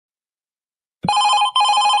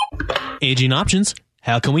Aging Options.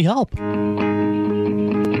 How can we help?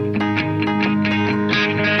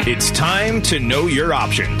 It's time to know your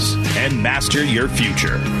options and master your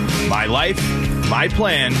future. My life, my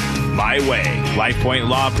plan, my way. LifePoint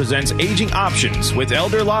Law presents Aging Options with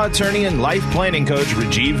elder law attorney and life planning coach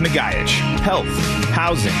Rajiv Nagaich. Health,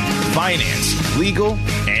 housing, finance, legal,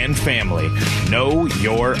 and family. Know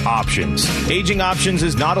your options. Aging Options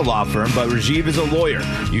is not a law firm, but Rajiv is a lawyer.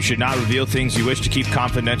 You should not reveal things you wish to keep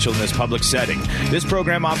confidential in this public setting. This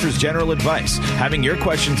program offers general advice. Having your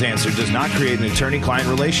questions answered does not create an attorney-client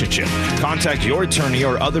relationship. Contact your attorney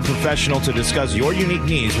or other professional to discuss your unique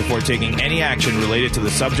needs before taking any action related to the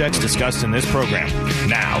subjects discussed in this program.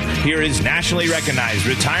 Now, here is nationally recognized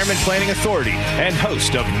retirement planning authority and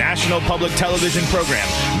host of national public television program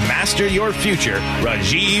Master Your Future,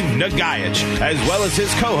 Rajiv Nagaich, as well as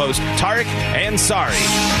his co-host Tariq Ansari.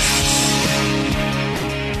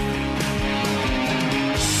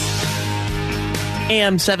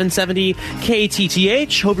 AM 770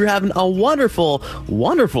 KTTH. Hope you're having a wonderful,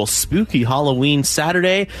 wonderful, spooky Halloween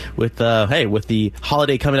Saturday with the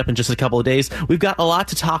holiday coming up in just a couple of days. We've got a lot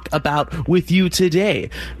to talk about with you today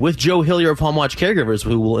with Joe Hillier of HomeWatch Caregivers,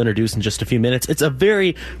 who we'll introduce in just a few minutes. It's a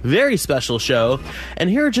very, very special show. And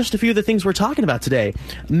here are just a few of the things we're talking about today.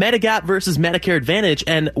 Medigap versus Medicare Advantage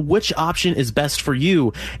and which option is best for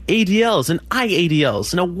you. ADLs and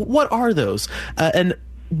IADLs. Now, what are those? And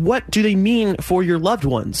what do they mean for your loved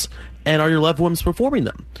ones? And are your loved ones performing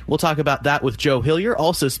them? We'll talk about that with Joe Hillier.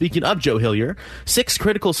 Also, speaking of Joe Hillier, 6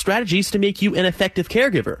 critical strategies to make you an effective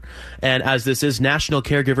caregiver. And as this is National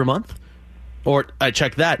Caregiver Month, or I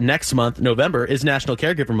check that, next month, November, is National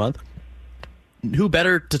Caregiver Month, who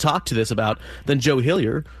better to talk to this about than Joe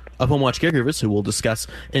Hillier of HomeWatch Caregivers, who we'll discuss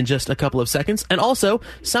in just a couple of seconds. And also,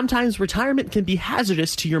 sometimes retirement can be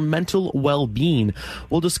hazardous to your mental well-being.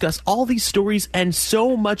 We'll discuss all these stories and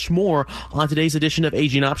so much more on today's edition of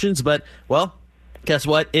Aging Options. But, well, guess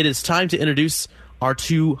what? It is time to introduce our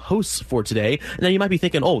 2 hosts for today. Now, you might be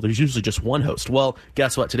thinking, oh, there's usually just one host. Well,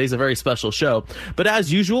 guess what? Today's a very special show. But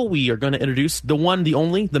as usual, we are going to introduce the one, the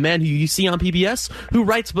only, the man who you see on PBS, who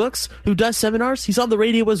writes books, who does seminars. He's on the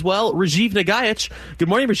radio as well, Rajiv Nagaich. Good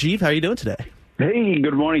morning, Rajiv. How are you doing today? Hey,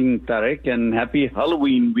 good morning, Tariq, and happy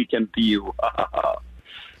Halloween weekend to you.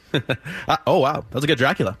 Oh, wow. That was a good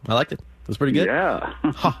Dracula. I liked it. It was pretty good. Yeah.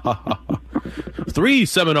 3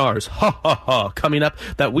 seminars coming up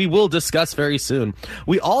that we will discuss very soon.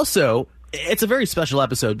 We also, it's a very special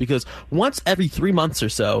episode because once every 3 months or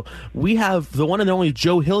so, we have the one and only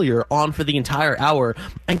Joe Hillier on for the entire hour.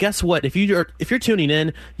 And guess what? If you're tuning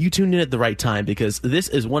in, you tune in at the right time because this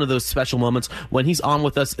is one of those special moments when he's on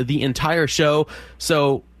with us the entire show.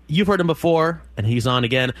 So you've heard him before, and he's on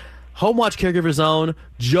again. HomeWatch Caregiver Zone,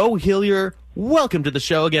 Joe Hillier. Welcome to the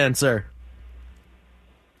show again, sir.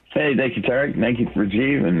 Hey, thank you, Tarek. Thank you,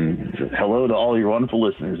 Rajiv, and hello to all your wonderful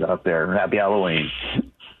listeners out there. Happy Halloween.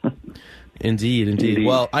 Indeed.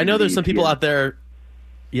 Well, I know there's some people out there,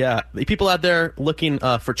 people out there looking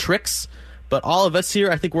for tricks, but all of us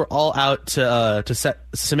here, I think we're all out to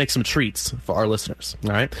make some treats for our listeners.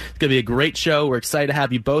 All right, it's gonna be a great show. We're excited to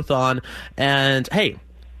have you both on, and hey,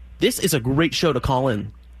 this is a great show to call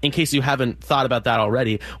in case you haven't thought about that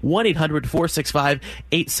already. 1-800-465-8770,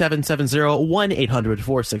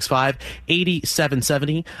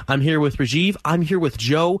 1-800-465-8770. I'm here with Rajiv. I'm here with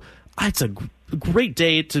Joe. It's a great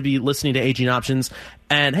day to be listening to Aging Options.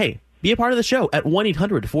 And hey, be a part of the show at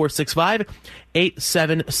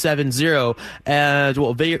 1-800-465-8770. And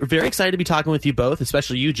well, very, very excited to be talking with you both,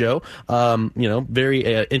 especially you, Joe.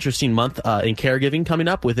 Very interesting month in caregiving coming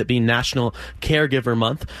up with it being National Caregiver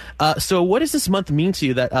Month. So what does this month mean to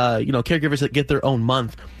you that, caregivers that get their own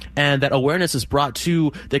month and that awareness is brought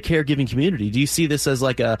to the caregiving community? Do you see this as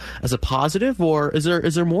like a positive, or is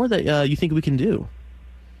there more that you think we can do?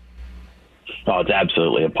 Oh, it's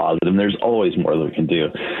absolutely a positive. There's always more that we can do.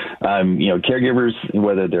 Caregivers,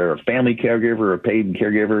 whether they're a family caregiver or a paid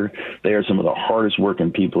caregiver, they are some of the hardest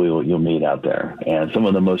working people you'll meet out there, and some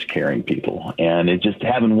of the most caring people. And it's just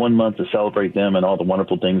having 1 month to celebrate them and all the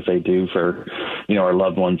wonderful things they do for, our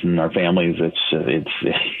loved ones and our families.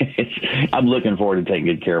 I'm looking forward to taking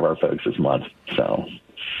good care of our folks this month. So.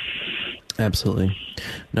 Absolutely.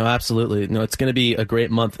 No, absolutely. No, it's going to be a great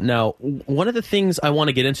month. Now, one of the things I want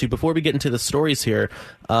to get into before we get into the stories here,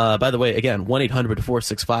 by the way, again,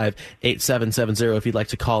 1-800-465-8770 if you'd like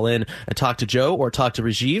to call in and talk to Joe or talk to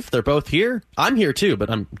Rajiv. They're both here. I'm here too, but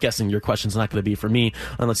I'm guessing your question's not going to be for me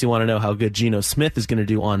unless you want to know how good Geno Smith is going to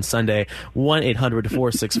do on Sunday.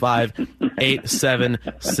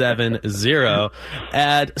 1-800-465-8770.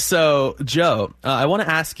 And so, Joe, I want to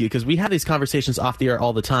ask you, because we have these conversations off the air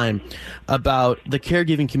all the time about the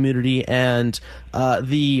caregiving community and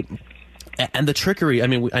the trickery. I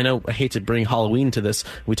mean, I hate to bring Halloween to this.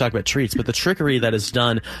 We talk about treats, but the trickery that is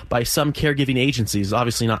done by some caregiving agencies,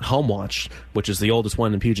 obviously not HomeWatch, which is the oldest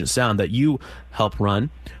one in Puget Sound that you help run,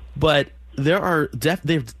 but there've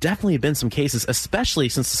definitely been some cases, especially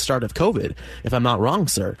since the start of COVID, if I'm not wrong,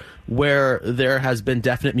 sir, where there has been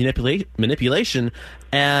definite manipulation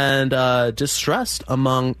and distrust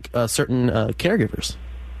among certain caregivers.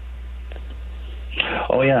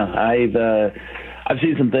 Oh yeah, I've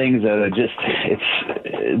seen some things that are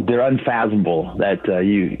they're unfathomable that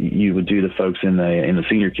you would do to folks in the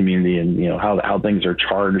senior community, and how things are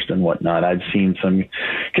charged and whatnot. I've seen some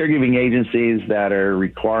caregiving agencies that are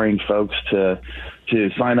requiring folks to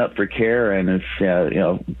sign up for care, and if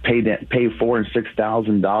pay $4,000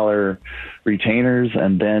 and $6,000 retainers,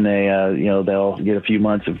 and then they'll get a few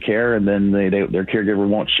months of care, and then their caregiver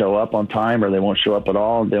won't show up on time, or they won't show up at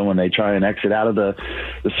all. And then when they try and exit out of the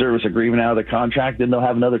service agreement, out of the contract, then they'll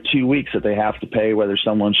have another 2 weeks that they have to pay whether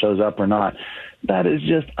someone shows up or not. That is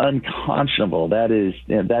just unconscionable. That is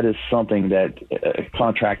something that a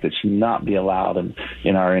contract that should not be allowed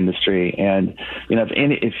in our industry. And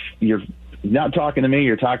if you're not talking to me,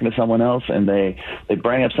 you're talking to someone else, and they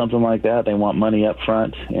bring up something like that, they want money up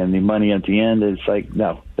front, and the money at the end is like,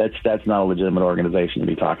 no, that's not a legitimate organization to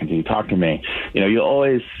be talking to. You talk to me. You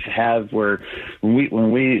always have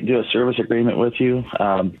when we do a service agreement with you,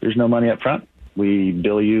 there's no money up front. We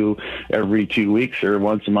bill you every 2 weeks or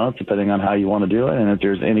once a month, depending on how you want to do it. And if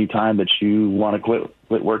there's any time that you want to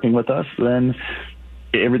quit working with us, then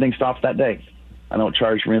everything stops that day. I don't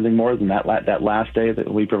charge for anything more than that last day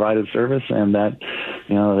that we provided service, and that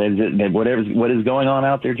what is going on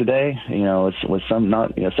out there today, with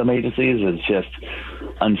some agencies, is just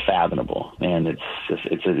unfathomable, and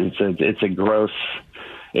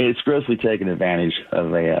it's grossly taken advantage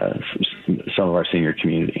of some of our senior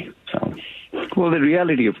community. So. Well, the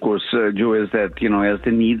reality, of course, Joe, is that, as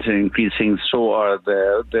the needs are increasing, so are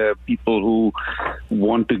the people who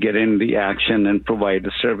want to get in the action and provide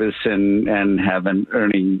a service and have an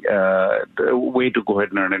earning way to go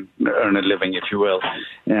ahead and earn a living, if you will.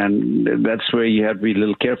 And that's where you have to be a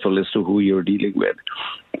little careful as to who you're dealing with.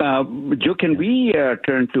 Joe, can we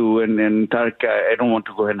turn to, and Tarek, I don't want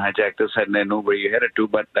to go ahead and hijack this, and I know where you're headed to,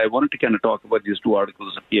 but I wanted to kind of talk about these two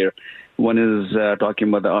articles up here. One is talking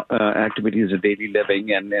about the activities of daily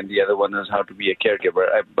living, and the other one is how to be a caregiver.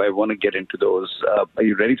 I want to get into those. Are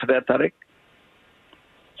you ready for that, Tarek?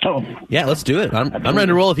 Oh, yeah, let's do it. I'm ready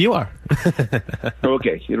to roll if you are.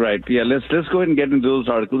 Okay, you're right. Yeah, let's go ahead and get into those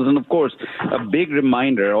articles. And of course, a big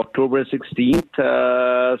reminder, October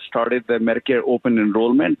 16th started the Medicare open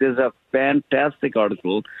enrollment. There's a fantastic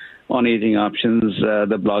article on aging options,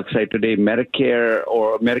 the blog site today, Medicare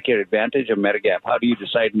or Medicare Advantage or Medigap. How do you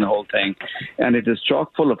decide in the whole thing? And it is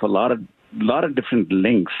chock full of a lot of different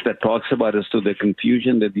links that talks about as to the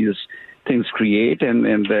confusion that these things create, and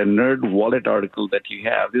the Nerd Wallet article that you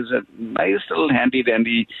have is a nice little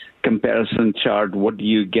handy-dandy comparison chart. What do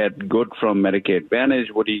you get good from Medicare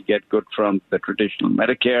Advantage? What do you get good from the traditional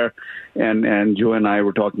Medicare? And Joe and I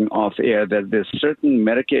were talking off air that there's certain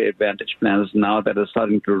Medicare Advantage plans now that are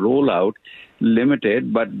starting to roll out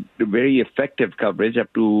limited but very effective coverage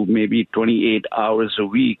up to maybe 28 hours a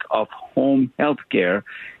week of home health care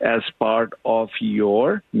as part of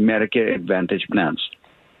your Medicare Advantage plans.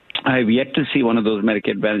 I've yet to see one of those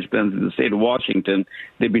Medicare Advantage plans in the state of Washington.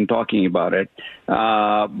 They've been talking about it.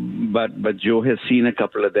 But Joe has seen a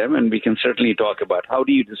couple of them, and we can certainly talk about how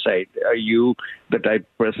do you decide? Are you the type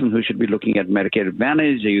of person who should be looking at Medicare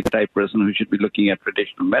Advantage? Are you the type of person who should be looking at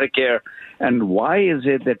traditional Medicare? And why is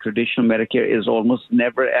it that traditional Medicare is almost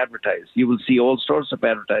never advertised? You will see all sorts of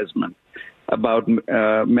advertisement about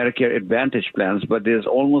Medicare Advantage plans, but there's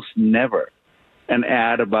almost never an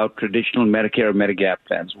ad about traditional Medicare or Medigap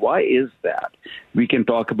plans. Why is that? We can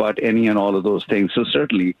talk about any and all of those things. So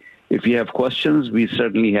certainly, if you have questions, we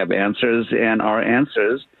certainly have answers, and our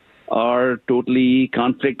answers are totally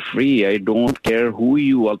conflict-free. I don't care who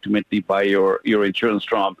you ultimately buy your insurance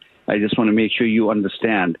from. I just want to make sure you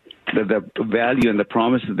understand that the value and the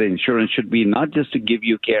promise of the insurance should be not just to give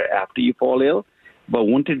you care after you fall ill, but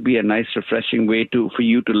won't it be a nice, refreshing way for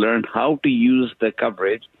you to learn how to use the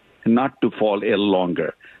coverage not to fall ill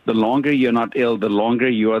longer. The longer you're not ill, the longer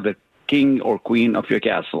you are the king or queen of your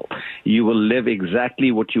castle. You will live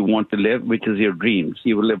exactly what you want to live, which is your dreams.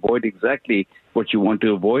 You will avoid exactly what you want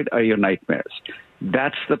to avoid are your nightmares.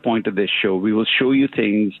 That's the point of this show. We will show you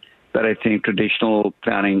things that I think traditional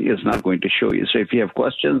planning is not going to show you. So if you have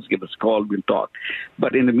questions, give us a call, we'll talk.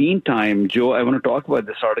 But in the meantime, Joe, I want to talk about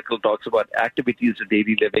this article, talks about activities of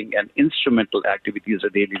daily living and instrumental activities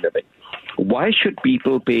of daily living. Why should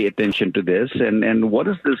people pay attention to this? And what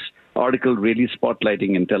is this article really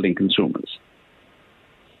spotlighting and telling consumers?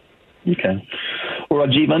 Okay. Well,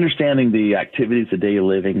 Rajiv, understanding the activities of daily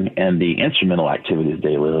living and the instrumental activities of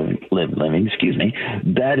daily living,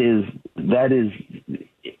 that is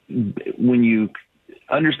when you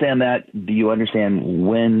understand that, do you understand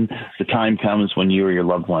when the time comes when you or your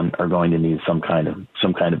loved one are going to need some kind of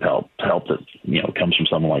help that, comes from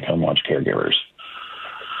someone like Home Watch caregivers?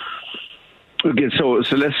 Okay, so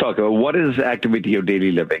let's talk about what is activity of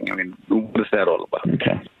daily living. I mean, what is that all about?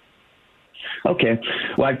 Okay.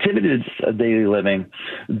 Well, activities of daily living,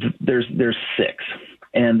 there's 6,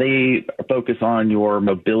 and they focus on your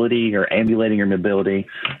mobility or ambulating your mobility,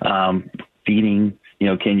 feeding.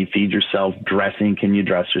 Can you feed yourself? Dressing, can you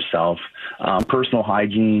dress yourself? Personal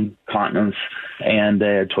hygiene, continence, and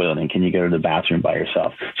toileting. Can you go to the bathroom by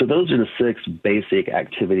yourself? So those are the 6 basic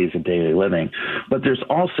activities of daily living. But there's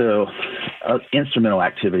also instrumental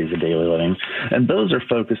activities of daily living, and those are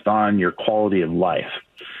focused on your quality of life.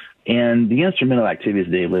 And the instrumental activities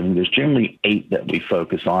of daily living, there's generally 8 that we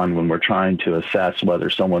focus on when we're trying to assess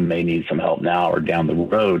whether someone may need some help now or down the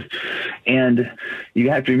road. And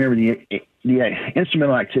you have to remember the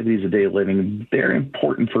instrumental activities of daily living, they're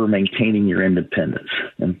important for maintaining your independence.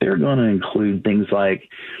 And they're going to include things like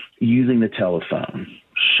using the telephone,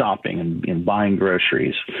 shopping and buying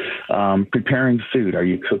groceries, preparing food. Are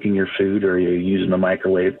you cooking your food, or are you using the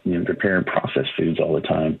microwave and preparing processed foods all the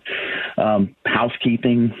time?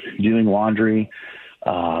 Housekeeping, doing laundry,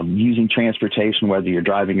 using transportation, whether you're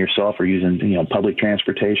driving yourself or using public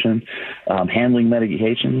transportation, handling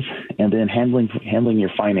medications, and then handling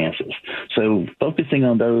your finances. So focusing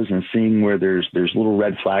on those and seeing where there's little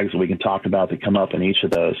red flags that we can talk about that come up in each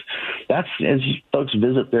of those. That's as folks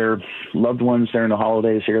visit their loved ones during the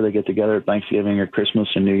holidays here, they get together at Thanksgiving or Christmas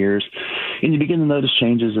and New Year's, and you begin to notice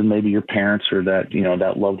changes in maybe your parents or that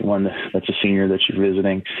that loved one that's a senior that you're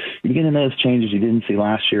visiting. You begin to notice changes you didn't see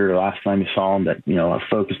last year or last time you saw them that are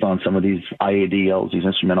focused on some of these IADLs, these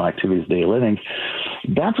instrumental activities of daily living.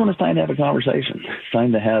 That's when it's time to have a conversation. It's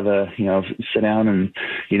time to have sit down and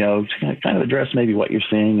kind of address maybe what you're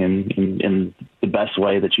seeing in the best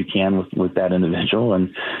way that you can with that individual.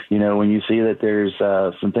 And when you see that there's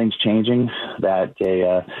some things changing that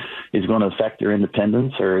is going to affect their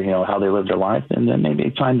independence or how they live their life, and then maybe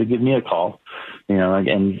it's time to give me a call.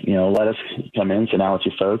 Let us come in, sit down with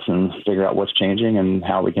you folks and figure out what's changing and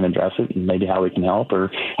how we can address it and maybe how we can help,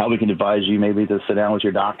 or how we can advise you maybe to sit down with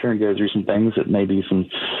your doctor and go through some things that may be some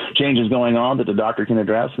changes going on that the doctor can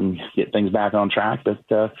address and get things back on track. But,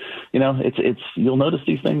 you'll notice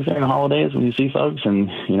these things during the holidays when you see folks, and,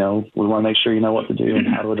 we want to make sure you know what to do and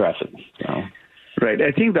how to address it. Right.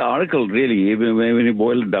 I think the article really, when you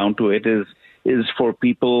boil it down to it, is for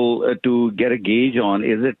people to get a gauge on,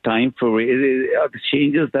 is it time are the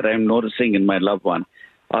changes that I'm noticing in my loved one,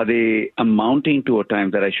 are they amounting to a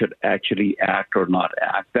time that I should actually act or not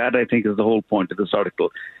act? That, I think, is the whole point of this article.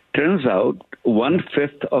 Turns out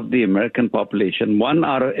 1/5 of the American population, 1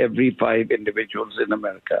 out of every 5 individuals in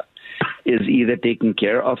America, is either taking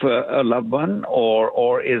care of a loved one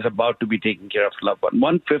or is about to be taking care of a loved one.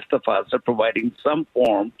 1/5 of us are providing some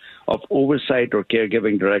form of oversight or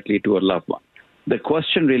caregiving directly to a loved one. The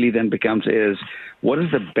question really then becomes what is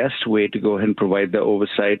the best way to go ahead and provide the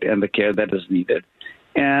oversight and the care that is needed?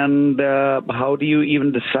 And how do you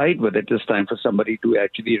even decide whether it is time for somebody to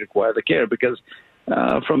actually require the care? Because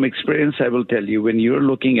from experience, I will tell you, when you're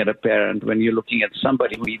looking at a parent, when you're looking at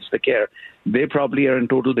somebody who needs the care, they probably are in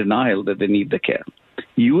total denial that they need the care.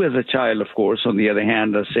 You as a child, of course, on the other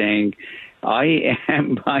hand, are saying, I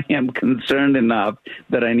am concerned enough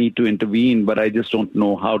that I need to intervene, but I just don't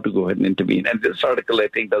know how to go ahead and intervene. And this article, I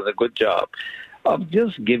think, does a good job of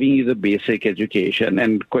just giving you the basic education.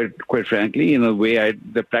 And quite frankly, in a way,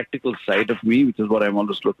 the practical side of me, which is what I'm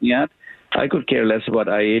always looking at, I could care less about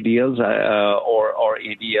IADLs or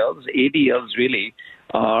ADLs. ADLs really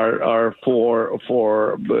are for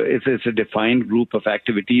it's a defined group of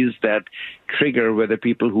activities that trigger whether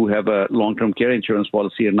people who have a long-term care insurance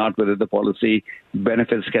policy or not, whether the policy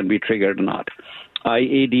benefits can be triggered or not.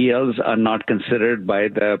 IADLs are not considered by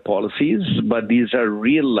the policies, but these are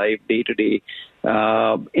real-life, day-to-day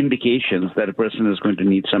indications that a person is going to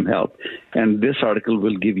need some help. And this article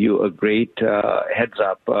will give you a great heads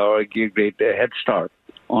up or a great head start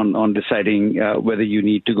on deciding whether you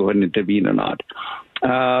need to go ahead and intervene or not.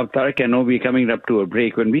 Tariq, I know we're coming up to a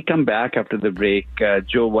break. When we come back after the break,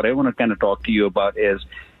 Joe, what I want to kind of talk to you about is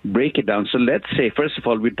break it down. So let's say, first of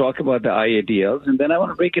all, we talk about the IADLs, and then I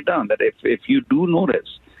want to break it down that if you do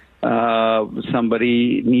notice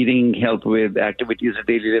somebody needing help with activities of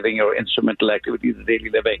daily living or instrumental activities of daily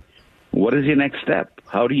living, what is your next step?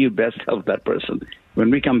 How do you best help that person? When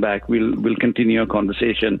we come back, we'll continue our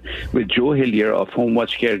conversation with Joe Hillier of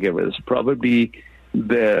HomeWatch Caregivers, probably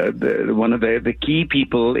the one of the key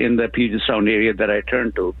people in the Puget Sound area that I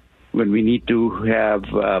turn to when we need to have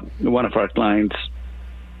one of our clients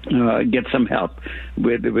get some help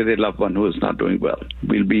with a loved one who is not doing well.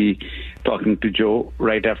 We'll be talking to Joe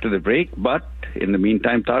right after the break, but in the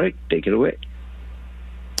meantime, Tariq, take it away.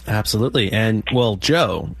 Absolutely. And, well,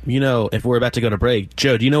 Joe, if we're about to go to break,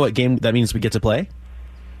 Joe, do you know what game that means we get to play?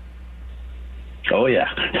 Oh, yeah.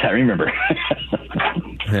 I remember.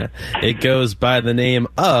 It goes by the name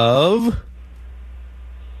of...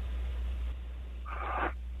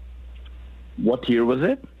 What year was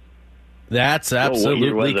it? That's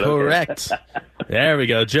absolutely correct. There we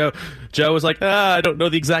go. Joe was like, I don't know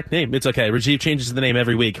the exact name. It's okay. Rajiv changes the name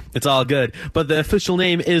every week. It's all good. But the official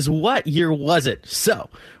name is What Year Was It? So,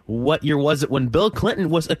 what year was it when Bill Clinton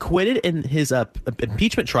was acquitted in his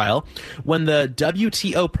impeachment trial when the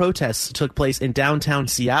WTO protests took place in downtown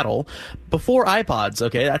Seattle before iPods?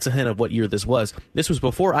 Okay, that's a hint of what year this was. This was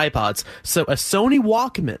before iPods. So a Sony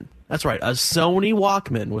Walkman. That's right, a Sony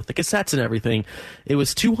Walkman with the cassettes and everything. It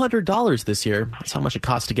was $200 this year. That's how much it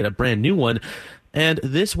costs to get a brand new one. And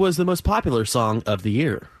this was the most popular song of the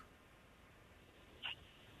year.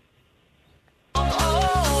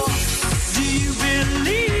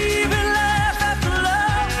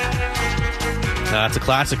 That's a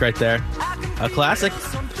classic right there. A classic.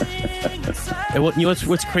 And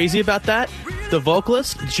what's crazy about that? The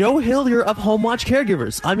vocalist, Joe Hillier of HomeWatch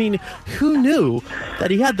Caregivers. I mean, who knew that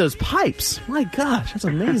he had those pipes? My gosh, that's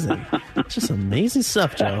amazing. It's just amazing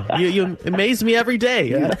stuff, Joe. You amaze me every day.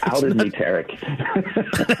 You outed me, Tarek.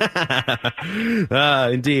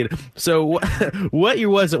 Indeed. So, what year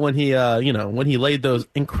was it when he, when he laid those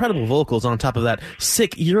incredible vocals on top of that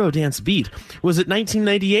sick Eurodance beat? Was it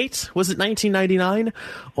 1998? Was it 1999?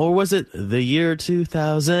 Or was it the year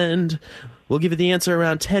 2000? We'll give you the answer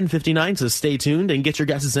around 10:59, so stay tuned and get your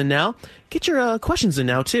guesses in now. Get your questions in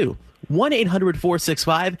now, too.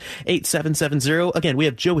 1-800-465-8770. Again, we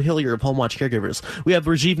have Joe Hillier of HomeWatch Caregivers. We have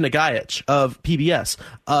Rajiv Nagayach of PBS,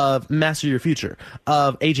 of Master Your Future,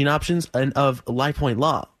 of Aging Options, and of LifePoint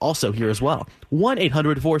Law, also here as well.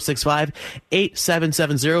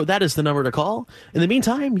 1-800-465-8770. That is the number to call. In the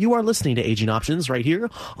meantime, you are listening to Aging Options right here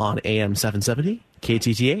on AM 770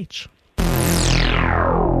 KTTH.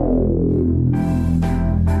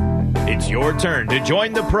 It's your turn to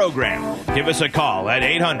join the program. Give us a call at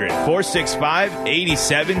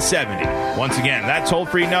 800-465-8770. Once again, that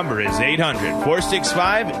toll-free number is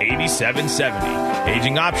 800-465-8770.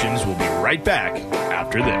 Aging Options will be right back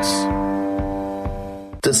after this.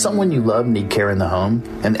 Does someone you love need care in the home?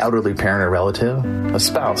 An elderly parent or relative? A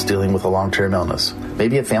spouse dealing with a long-term illness?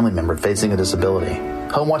 Maybe a family member facing a disability?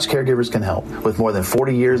 HomeWatch Caregivers can help. With more than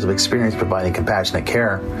 40 years of experience providing compassionate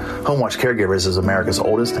care, HomeWatch Caregivers is America's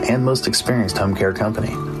oldest and most experienced home care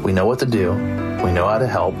company. We know what to do, we know how to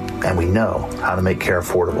help, and we know how to make care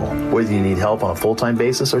affordable. Whether you need help on a full-time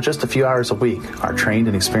basis or just a few hours a week, our trained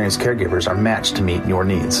and experienced caregivers are matched to meet your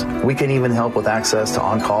needs. We can even help with access to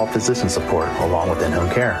on-call physician support along with in-home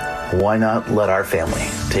care. Why not let our family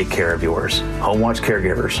take care of yours? HomeWatch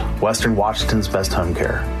Caregivers, Western Washington's best home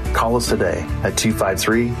care. Call us today at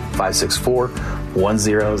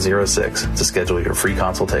 253-564-1006 to schedule your free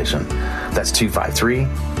consultation. That's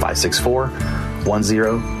 253-564-1006.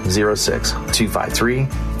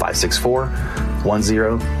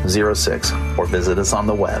 253-564-1006. Or visit us on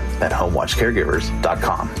the web at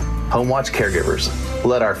homewatchcaregivers.com. HomeWatch Caregivers.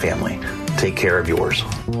 Let our family take care of yours.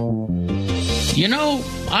 You know,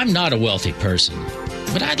 I'm not a wealthy person,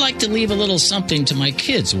 but I'd like to leave a little something to my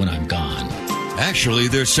kids when I'm gone. Actually,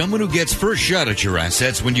 there's someone who gets first shot at your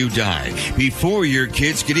assets when you die, before your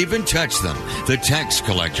kids can even touch them, the tax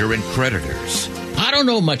collector and creditors. I don't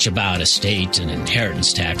know much about estate and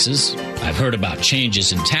inheritance taxes. I've heard about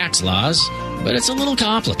changes in tax laws, but it's a little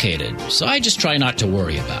complicated, so I just try not to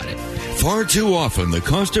worry about it. Far too often, the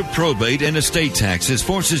cost of probate and estate taxes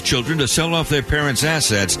forces children to sell off their parents'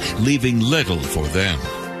 assets, leaving little for them.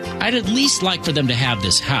 I'd at least like for them to have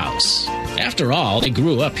this house. After all, they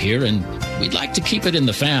grew up here, and we'd like to keep it in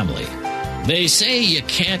the family. They say you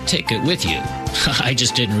can't take it with you. I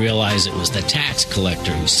just didn't realize it was the tax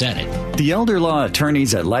collector who said it. The elder law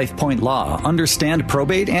attorneys at LifePoint Law understand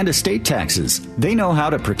probate and estate taxes. They know how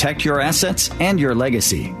to protect your assets and your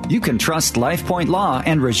legacy. You can trust LifePoint Law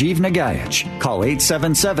and Rajiv Nagayach. Call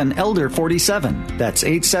 877-ELDER-47. That's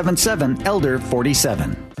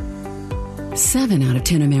 877-ELDER-47. 7 out of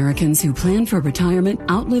 10 Americans who plan for retirement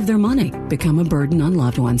outlive their money, become a burden on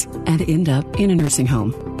loved ones, and end up in a nursing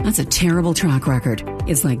home. That's a terrible track record.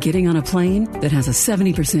 It's like getting on a plane that has a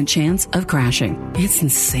 70% chance of crashing. It's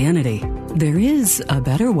insanity. There is a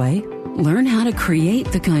better way. Learn how to create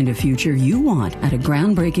the kind of future you want at a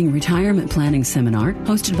groundbreaking retirement planning seminar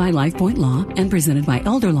hosted by LifePoint Law and presented by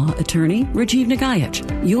elder law attorney Rajiv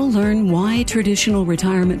Nagayach. You'll learn why traditional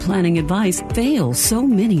retirement planning advice fails so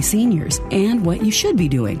many seniors and what you should be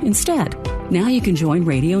doing instead. Now you can join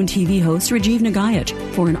radio and TV host Rajiv Nagayach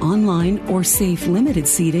for an online or safe limited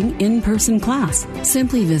seating in-person class.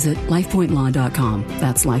 Simply visit lifepointlaw.com.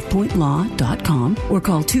 That's lifepointlaw.com or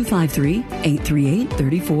call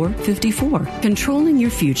 253-838-3454. Controlling your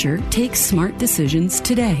future takes smart decisions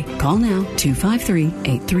today. Call now,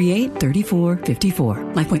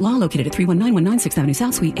 253-838-3454. LifePoint Law, located at 31919 6th Avenue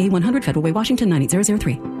South, Suite A100, Federal Way, Washington,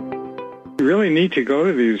 98003. You really need to go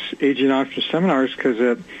to these aging option seminars because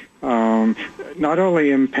it not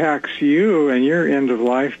only impacts you and your end of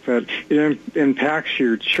life, but it impacts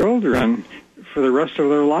your children for the rest of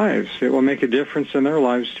their lives. It will make a difference in their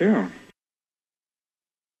lives, too.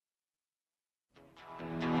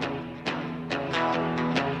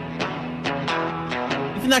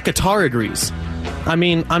 Even that guitar agrees. I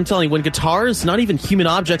mean, I'm telling you, when guitars, not even human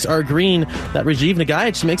objects, are agreeing that Rajiv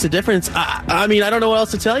Nagayach makes a difference, I mean, I don't know what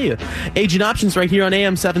else to tell you. Aging Options right here on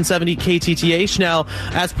AM 770 KTTH. Now,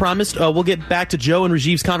 as promised, we'll get back to Joe and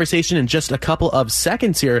Rajiv's conversation in just a couple of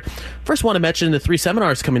seconds here. First, want to mention the 3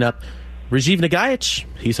 seminars coming up. Rajiv Nagayach,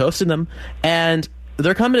 he's hosting them, and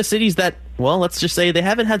they're coming to cities that, well, let's just say they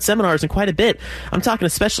haven't had seminars in quite a bit. I'm talking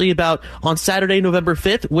especially about on Saturday, November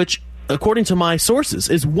 5th, which, according to my sources,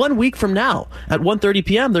 is 1 week from now at 1:30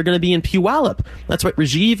 p.m. They're going to be in Puyallup. That's right,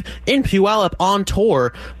 Rajiv in Puyallup on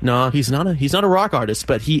tour. No, he's not a rock artist,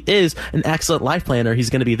 but he is an excellent life planner. He's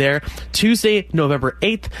going to be there Tuesday, November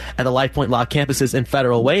 8th at the LifePoint Law campuses in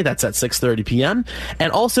Federal Way. That's at 6:30 p.m.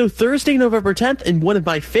 And also Thursday, November 10th in one of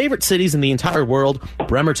my favorite cities in the entire world,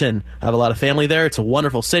 Bremerton. I have a lot of family there. It's a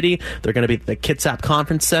wonderful city. They're going to be at the Kitsap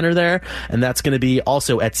Conference Center there, and that's going to be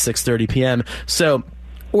also at 6:30 p.m. So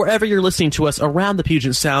wherever you're listening to us around the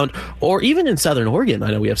Puget Sound or even in Southern Oregon.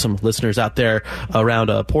 I know we have some listeners out there around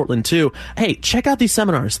Portland too. Hey, check out these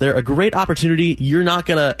seminars. They're a great opportunity. You're not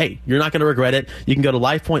going to regret it. You can go to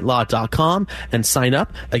lifepointlaw.com and sign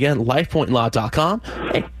up. Again, lifepointlaw.com.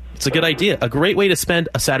 Hey, it's a good idea. A great way to spend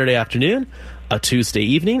a Saturday afternoon, a Tuesday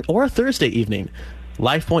evening, or a Thursday evening.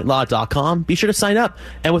 lifepointlaw.com. Be sure to sign up.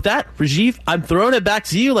 And with that, Rajiv, I'm throwing it back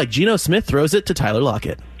to you like Geno Smith throws it to Tyler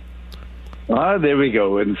Lockett. There we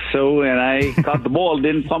go. And I caught the ball,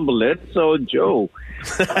 didn't fumble it. So, Joe,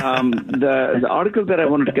 the article that I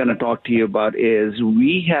wanted to kind of talk to you about is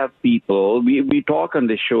we have people, we talk on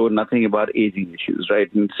this show nothing about aging issues,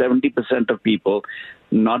 right? And 70% of people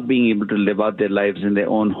not being able to live out their lives in their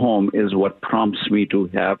own home is what prompts me to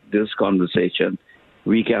have this conversation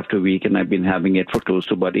week after week. And I've been having it for close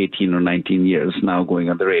to about 18 or 19 years now going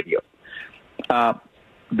on the radio.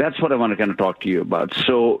 That's what I want to kind of talk to you about.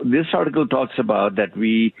 So this article talks about that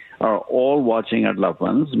we are all watching our loved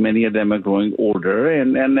ones. Many of them are growing older,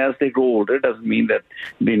 and as they grow older, it doesn't mean that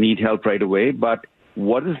they need help right away. But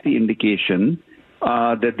what is the indication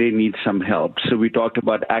that they need some help? So we talked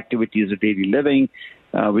about activities of daily living,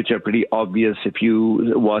 which are pretty obvious. If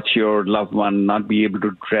you watch your loved one not be able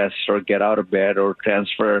to dress or get out of bed or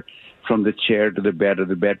transfer from the chair to the bed or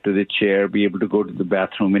the bed to the chair, be able to go to the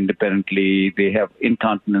bathroom independently, they have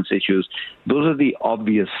incontinence issues. Those are the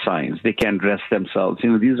obvious signs. They can't dress themselves.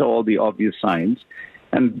 These are all the obvious signs.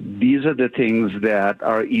 And these are the things that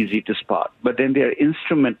are easy to spot. But then there are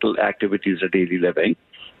instrumental activities of daily living,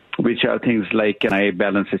 which are things like, can I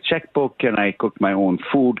balance a checkbook? Can I cook my own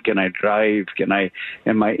food? Can I drive?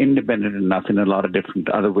 Am I independent enough in a lot of different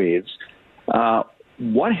other ways?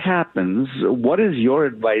 What happens, what is your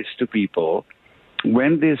advice to people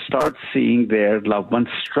when they start seeing their loved ones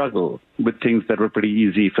struggle with things that were pretty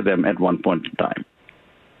easy for them at one point in time?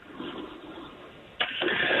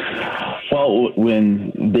 Well,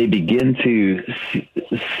 when they begin to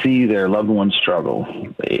see their loved ones struggle,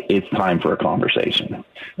 it's time for a conversation.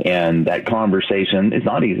 And that conversation is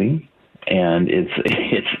not easy. And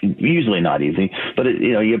it's usually not easy, but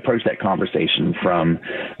you approach that conversation from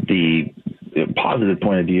the positive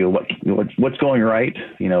point of view, what's going right,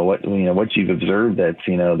 what you've observed that,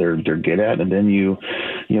 they're good at. And then you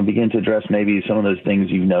begin to address maybe some of those things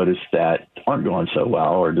you've noticed that aren't going so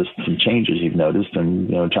well, or just some changes you've noticed, and,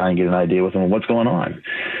 try and get an idea with them of what's going on.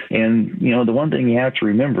 And, the one thing you have to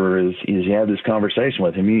remember is you have this conversation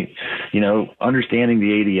with him, understanding the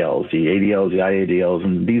ADLs, the IADLs,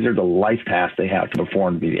 and these are the life tasks they have to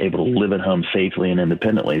perform to be able to live at home safely and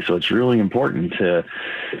independently. So it's really important to,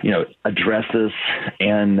 address this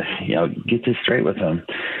and, get this straight with them.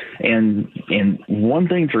 And one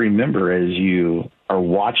thing to remember as you are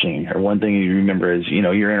watching, or one thing you remember is,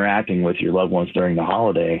 you're interacting with your loved ones during the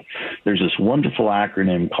holiday, there's this wonderful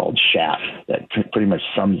acronym called SHAFT that pretty much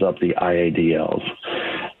sums up the IADLs.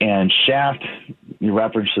 And SHAFT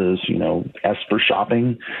references, S for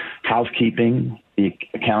shopping, housekeeping, the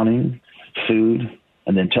accounting, food,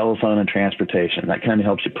 and then telephone and transportation. That kind of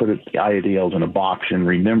helps you put the IADLs in a box and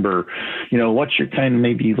remember, what you're kind of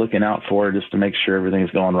maybe looking out for, just to make sure everything's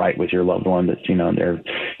going right with your loved one, that,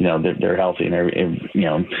 they're healthy and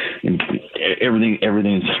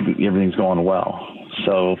everything's going well.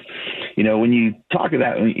 So, when you talk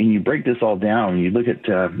about, and you break this all down, you look at,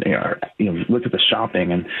 look at the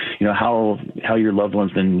shopping and, how your loved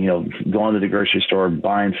one's been, going to the grocery store,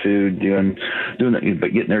 buying food, doing,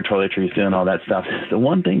 but getting their toiletries, doing all that stuff. The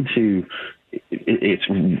one thing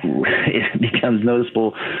it becomes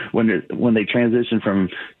noticeable when they transition from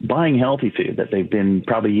buying healthy food that they've been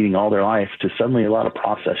probably eating all their life to suddenly a lot of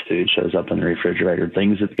processed food shows up in the refrigerator,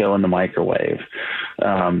 things that go in the microwave,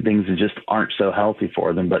 things that just aren't so healthy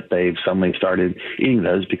for them, but they've suddenly started eating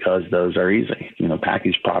those because those are easy,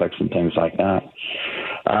 packaged products and things like that.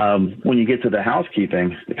 When you get to the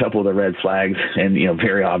housekeeping, a couple of the red flags, and,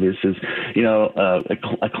 very obvious is,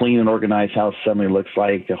 a clean and organized house suddenly looks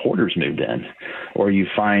like a hoarder's moved in, or you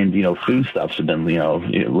find, foodstuffs have been,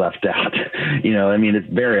 left out. It's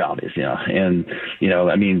very obvious, and,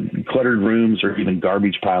 cluttered rooms, or even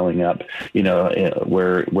garbage piling up,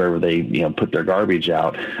 where they, put their garbage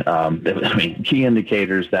out. Key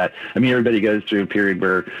indicators that, everybody goes through a period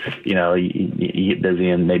where, you get busy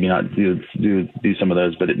and maybe not do some of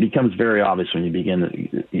those, but it becomes very obvious when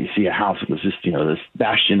you see a house that was just, this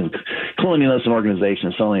bastion of cleanliness and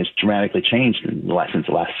organization. Suddenly it's dramatically changed since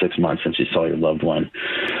the last 6 months since you saw your loved one.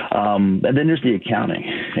 And then there's the accounting.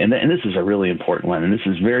 And this is a really important one. And this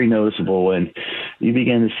is very noticeable when you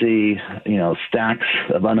begin to see, stacks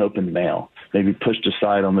of unopened mail, maybe pushed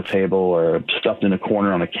aside on the table or stuffed in a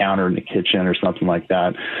corner on a counter in the kitchen or something like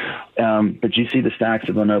that. But you see the stacks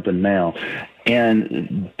of unopened mail.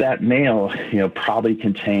 And that mail, probably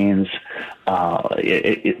contains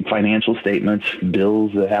financial statements,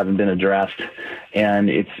 bills that haven't been addressed. And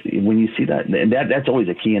it's when you see that's always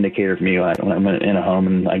a key indicator for me when I'm in a home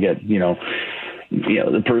and I get,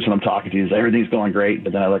 the person I'm talking to is everything's going great,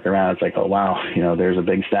 but then I look around, it's like, oh wow, there's a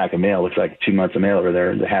big stack of mail. Looks like 2 months of mail over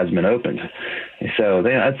there that hasn't been opened. So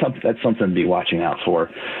that's something to be watching out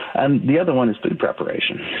for. And the other one is food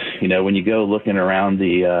preparation. When you go looking around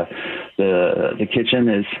the kitchen,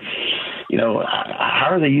 is how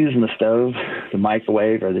are they using the stove, the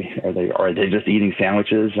microwave? Are they just eating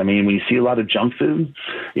sandwiches? When you see a lot of junk food,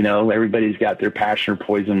 everybody's got their passion or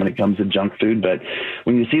poison when it comes to junk food. But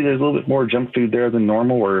when you see there's a little bit more junk food there than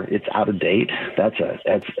normal, or it's out of date, that's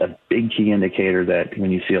a big key indicator that when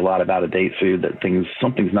you see a lot of out of date food, that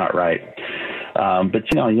something's not right.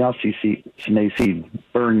 But you also may see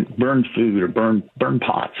burned food or burned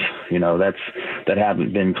pots, that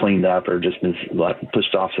haven't been cleaned up or just been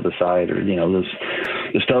pushed off to the side, or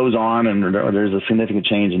the stove's on and there's a significant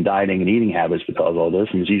change in dieting and eating habits because of all this,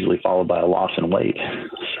 and it's usually followed by a loss in weight.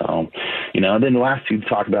 So, and then the last two to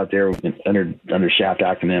talk about there under SHAFT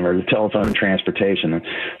acronym are the telephone and transportation.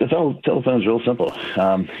 The telephone is real simple.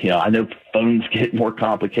 I know phones get more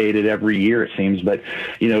complicated every year, it seems, but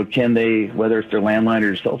can they, whether it's their landline or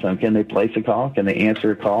their cell phone, can they place a call? Can they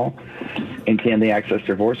answer a call? And can they access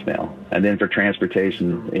their voicemail? And then for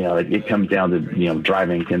transportation, it comes down to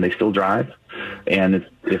driving. Can they still drive? And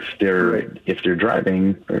if they're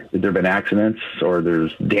driving, there have been accidents, or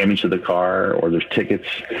there's damage to the car, or there's tickets,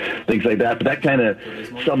 things like that. But that kind of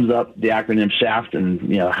sums up the acronym SHAFT,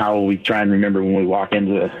 and how we try and remember when we walk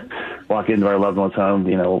into our loved one's home,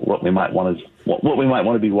 what we might want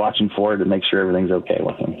to be watching for to make sure everything's okay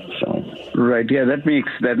with them. So right, yeah, that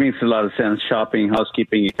makes a lot of sense. Shopping,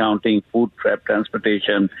 housekeeping, accounting, food prep,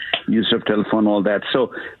 transportation, use of telephone, all that.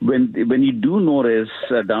 So when you do notice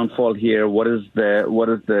a downfall here, what is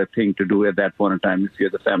the thing to do at that point in time if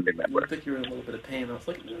you're the family member? I think you're in a little bit of pain. I was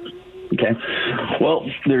like, okay, well,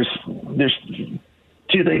 there's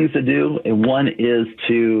two things to do. And one is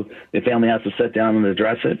the family has to sit down and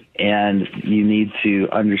address it, and you need to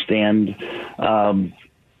understand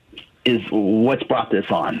is what's brought this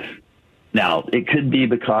on. Now, it could be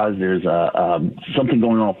because there's something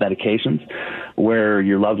going on with medications where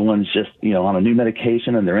your loved one's just, on a new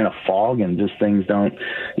medication and they're in a fog and just things don't,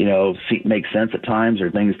 make sense at times,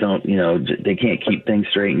 or things don't, they can't keep things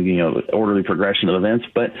straight and, orderly progression of events.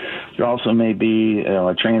 But there also may be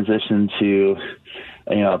a transition to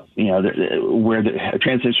a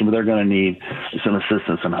transition where they're going to need some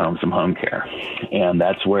assistance in home, some home care. And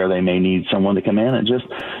that's where they may need someone to come in and just,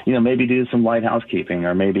 maybe do some light housekeeping,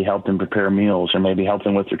 or maybe help them prepare meals, or maybe help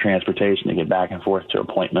them with their transportation to get back and forth to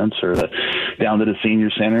appointments, or down to the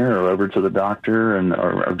senior center, or over to the doctor,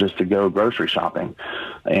 or just to go grocery shopping.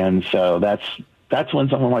 And so that's when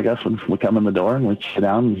someone like us would come in the door, and we'd sit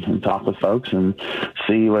down and talk with folks and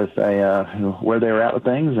see where they were at with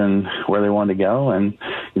things and where they wanted to go, and,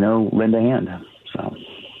 lend a hand. So.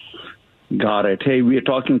 Got it. Hey, we are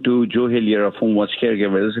talking to Joe Hillier of Home Watch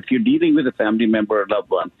Caregivers. If you're dealing with a family member or loved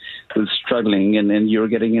one who's struggling and you're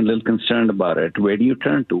getting a little concerned about it, where do you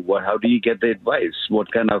turn to? How do you get the advice?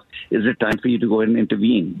 Is it time for you to go ahead and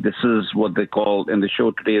intervene? This is what the call in the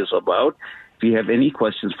show today is about. If you have any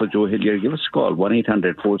questions for Joe Hillier, give us a call,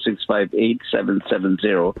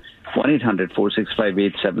 1-800-465-8770,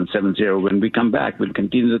 1-800-465-8770. When we come back, we'll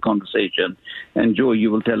continue the conversation. And, Joe,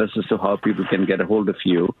 you will tell us as to how people can get a hold of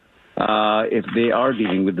you if they are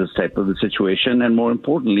dealing with this type of a situation. And more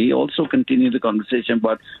importantly, also continue the conversation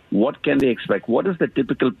about what can they expect. What is the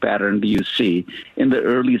typical pattern do you see in the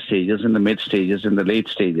early stages, in the mid stages, in the late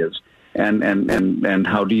stages? And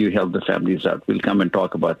how do you help the families out? We'll come and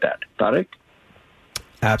talk about that. Tarek?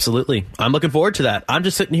 Absolutely. I'm looking forward to that. I'm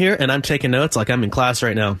just sitting here and I'm taking notes like I'm in class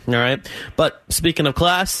right now. All right. But speaking of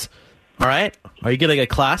class, all right, are you going to get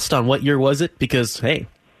classed on what year was it? Because, hey,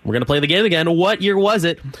 we're going to play the game again. What year was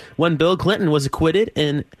it when Bill Clinton was acquitted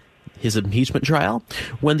in his impeachment trial,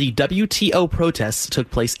 when the WTO protests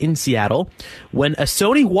took place in Seattle, when a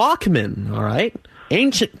Sony Walkman, all right,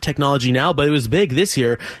 ancient technology now, but it was big this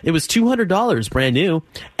year. It was $200, brand new.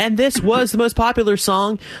 And this was the most popular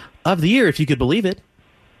song of the year, if you could believe it.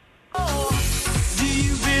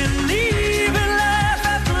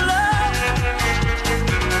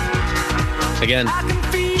 Again,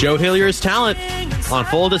 Joe Hillier's talent on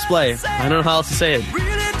full display. I don't know how else to say it,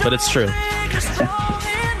 but it's true.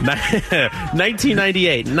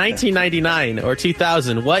 1998, 1999, or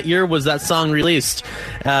 2000. What year was that song released?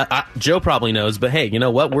 Joe probably knows, but hey, you know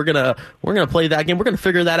what? We're gonna play that game. We're gonna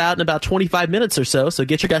figure that out in about 25 minutes or so. So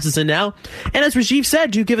get your guesses in now. And as Rajiv said,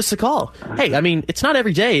 do give us a call. Hey, I mean, it's not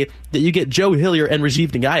every day that you get Joe Hillier and Rajiv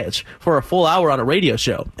Nagaich for a full hour on a radio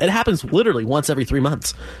show. It happens literally once every 3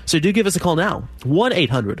 months. So do give us a call now.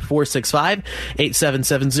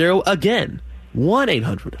 1-800-465-8770. Again,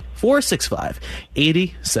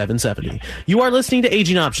 1-800-465-8770. You are listening to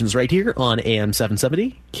Aging Options right here on AM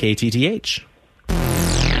 770 KTTH.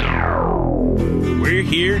 We're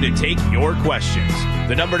here to take your questions.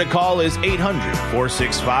 The number to call is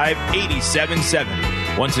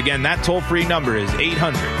 800-465-8770. Once again, that toll-free number is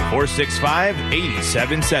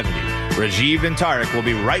 800-465-8770. Rajiv and Tarek will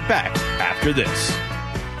be right back after this.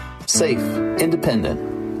 Safe,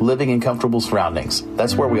 independent, living in comfortable surroundings.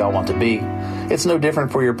 That's where we all want to be. It's no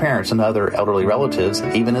different for your parents and other elderly relatives,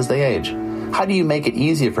 even as they age. How do you make it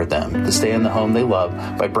easier for them to stay in the home they love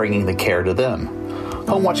by bringing the care to them?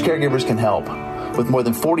 Home Watch Caregivers can help. With more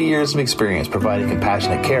than 40 years of experience providing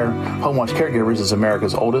compassionate care, Home Watch Caregivers is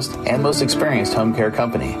America's oldest and most experienced home care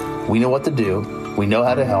company. We know what to do, we know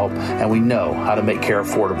how to help, and we know how to make care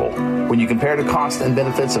affordable. When you compare the costs and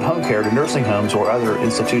benefits of home care to nursing homes or other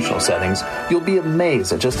institutional settings, you'll be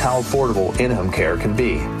amazed at just how affordable in-home care can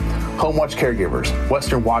be. Home Watch Caregivers,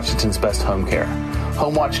 Western Washington's best home care.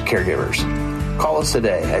 Home Watch Caregivers. Call us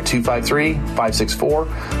today at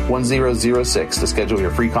 253-564-1006 to schedule your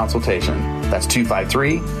free consultation. That's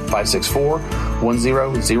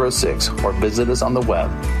 253-564-1006, or visit us on the web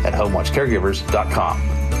at homewatchcaregivers.com.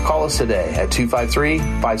 Call us today at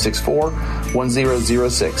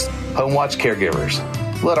 253-564-1006. Home Watch Caregivers.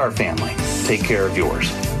 Let our family take care of yours.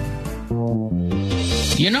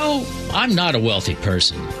 You know, I'm not a wealthy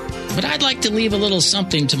person, but I'd like to leave a little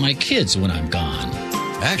something to my kids when I'm gone.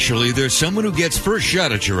 Actually, there's someone who gets first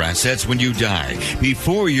shot at your assets when you die,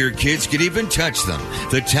 before your kids can even touch them,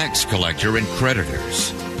 the tax collector and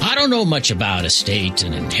creditors. I don't know much about estate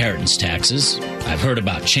and inheritance taxes. I've heard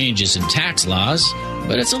about changes in tax laws,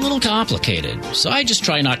 but it's a little complicated, so I just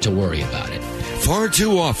try not to worry about it. Far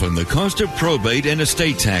too often, the cost of probate and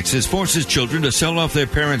estate taxes forces children to sell off their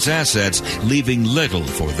parents' assets, leaving little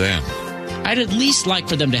for them. I'd at least like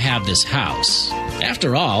for them to have this house.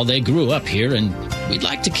 After all, they grew up here, and we'd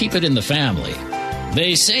like to keep it in the family.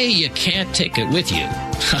 They say you can't take it with you.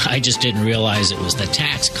 I just didn't realize it was the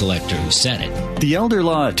tax collector who said it. The elder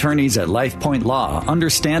law attorneys at LifePoint Law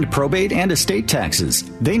understand probate and estate taxes.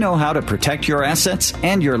 They know how to protect your assets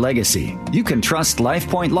and your legacy. You can trust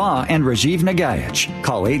LifePoint Law and Rajiv Nagayach.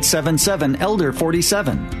 Call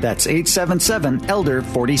 877-ELDER-47. That's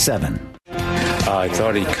 877-ELDER-47. I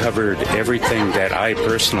thought he covered everything that I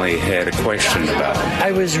personally had a question about.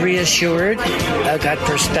 I was reassured. I got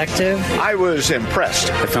perspective. I was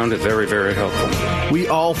impressed. I found it very, very helpful. We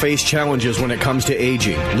all face challenges when it comes to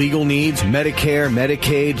aging. Legal needs, Medicare,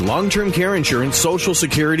 Medicaid, long-term care insurance, Social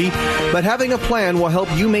Security. But having a plan will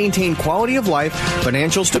help you maintain quality of life,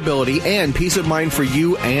 financial stability, and peace of mind for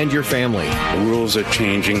you and your family. The rules are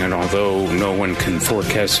changing, and although no one can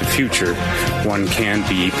forecast the future, one can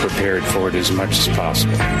be prepared for it as much as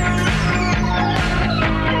possible.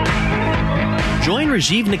 Join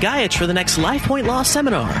Rajiv Nagayach for the next LifePoint Law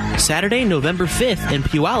Seminar, Saturday, November 5th in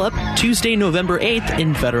Puyallup, Tuesday, November 8th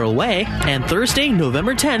in Federal Way, and Thursday,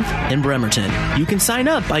 November 10th in Bremerton. You can sign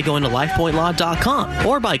up by going to lifepointlaw.com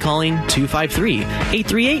or by calling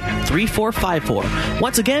 253-838-3454.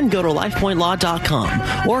 Once again, go to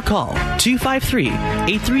lifepointlaw.com or call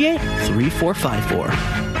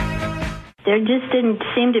 253-838-3454. There just didn't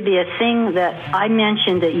seem to be a thing that I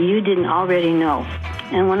mentioned that you didn't already know.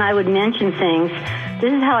 And when I would mention things,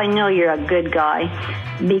 this is how I know you're a good guy,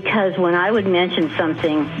 because when I would mention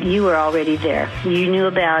something, you were already there. You knew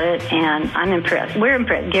about it, and I'm impressed. We're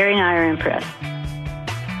impressed. Gary and I are impressed.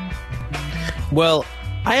 Well,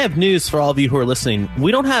 I have news for all of you who are listening.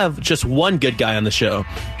 We don't have just one good guy on the show.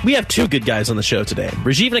 We have two good guys on the show today.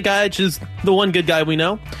 Rajiv Nagayach is the one good guy we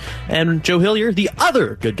know, and Joe Hillier, the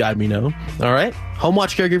other good guy we know. All right? Home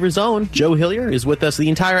Watch Caregiver's own Joe Hillier is with us the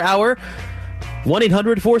entire hour.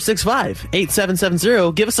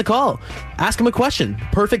 1-800-465-8770. Give us a call. Ask him a question.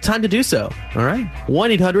 Perfect time to do so. All right?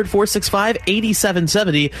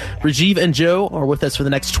 1-800-465-8770. Rajiv and Joe are with us for the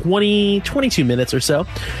next 22 minutes or so.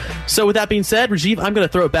 So with that being said, Rajiv, I'm going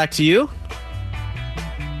to throw it back to you.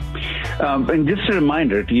 And just a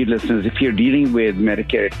reminder to you listeners, if you're dealing with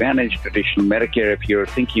Medicare Advantage, traditional Medicare, if you're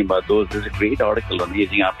thinking about those, there's a great article on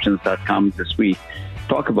agingoptions.com this week.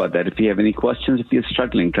 Talk about that. If you have any questions, if you're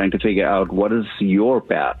struggling, trying to figure out what is your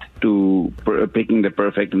path to picking the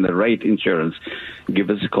perfect and the right insurance, give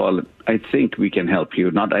us a call. I think we can help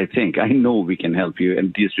you. Not I think. I know we can help you,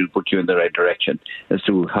 and this will put you in the right direction as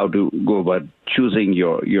to how to go about choosing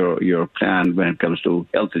your plan when it comes to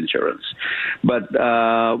health insurance. But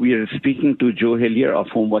we are speaking to Joe Hillier of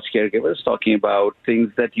Home Watch Caregivers, talking about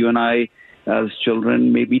things that you and I as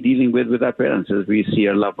children may be dealing with our parents. As we see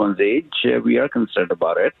our loved ones age, we are concerned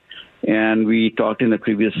about it. And we talked in the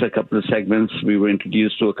previous couple of segments, we were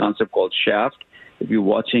introduced to a concept called SHAFT. If you're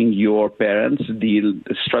watching your parents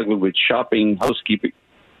struggle with shopping, housekeeping,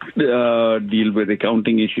 deal with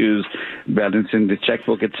accounting issues, balancing the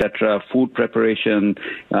checkbook, etc., food preparation,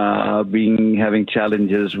 having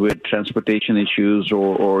challenges with transportation issues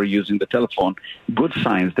or using the telephone, good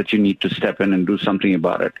signs that you need to step in and do something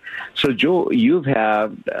about it. So, Joe, you've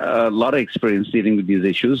had a lot of experience dealing with these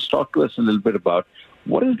issues. Talk to us a little bit about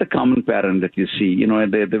what is the common pattern that you see? You know, at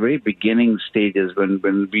the very beginning stages when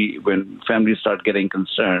families start getting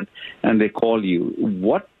concerned and they call you,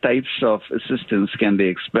 what types of assistance can they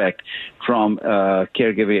expect from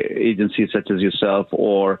caregiver agencies such as yourself,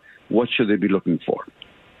 or what should they be looking for?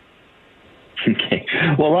 Okay.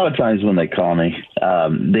 Well, a lot of times when they call me,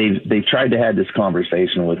 they've tried to have this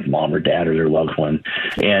conversation with mom or dad or their loved one,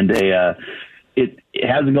 and it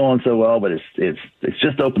hasn't gone so well, but it's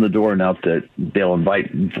just opened the door enough that they'll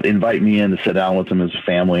invite me in to sit down with them as a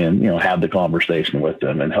family and, have the conversation with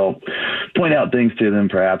them and help point out things to them,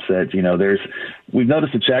 perhaps that, we've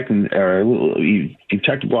noticed a check you've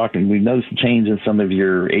checked a block and we've noticed a change in some of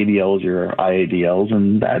your ADLs, your IADLs,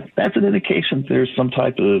 and that's an indication that there's some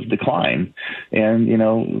type of decline. And,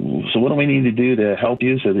 so what do we need to do to help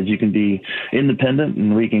you so that you can be independent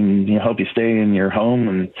and we can help you stay in your home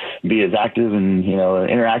and be as active and,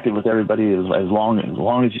 interactive with everybody as long as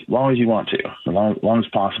you want to, as long as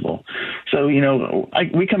possible. So, we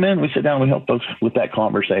come in, we sit down, we help folks with that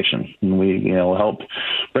conversation, and we, help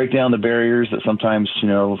break down the barriers that sometimes,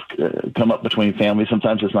 come up between families.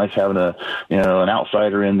 Sometimes it's nice having an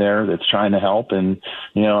outsider in there that's trying to help and,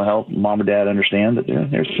 help mom and dad understand that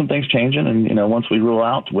there's some things changing. And, once we rule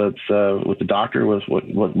out with the doctor, with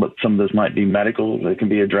what some of this might be medical that can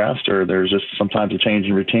be addressed, or there's just sometimes a change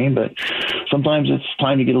in routine, but sometimes it's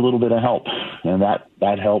time to get a little bit of help. And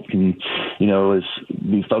that help can, is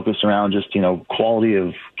be focused around just, quality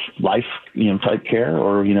of life, type care,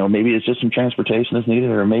 or, maybe it's just some transportation that's needed,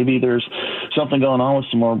 or maybe there's something going on with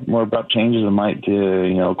some more abrupt changes that might,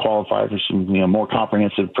 qualify for some, more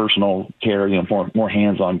comprehensive personal care, more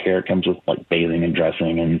hands-on care. It comes with like bathing and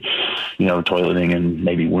dressing and, toileting and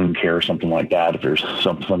maybe wound care or something like that if there's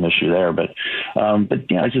some issue there. But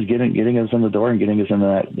it's just getting us in the door and getting us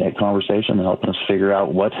into that conversation and helping us figure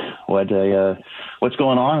out what's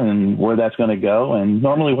going on and where that's going to go. And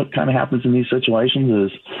normally what kind of happens in these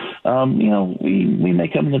situations is, we may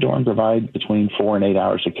come in the door and provide between 4 and 8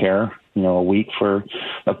 hours of care, a week for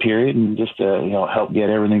a period, and just to, help get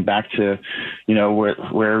everything back to,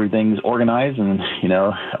 where everything's organized and,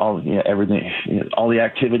 everything, all the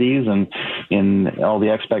activities and all the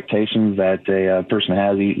expectations that a person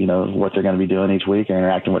has, what they're going to be doing each week and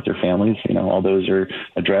interacting with their families, all those are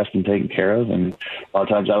addressed and taken care of. And a lot of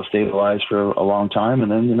times I'll stabilize for a long time.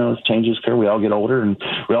 And then, as changes occur, we all get older and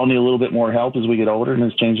we all need a little bit more help as we get older. And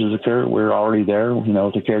as changes occur, we're already there, with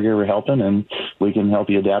the caregiver helping, and we can help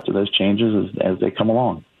you adapt to those changes as they come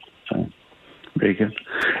along. So. Very good.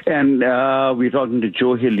 And we're talking to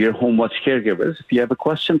Joe Hillier, Home Watch Caregivers. If you have a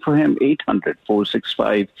question for him,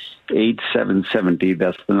 800-465-8770.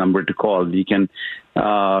 That's the number to call. You can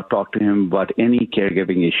talk to him about any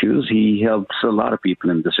caregiving issues. He helps a lot of people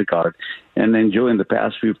in this regard. And then, Joe, in the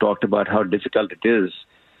past, we've talked about how difficult it is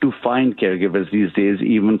to find caregivers these days,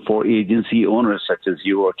 even for agency owners such as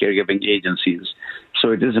you or caregiving agencies.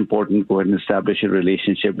 So it is important to go ahead and establish a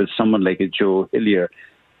relationship with someone like a Joe Hillier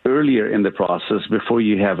earlier in the process before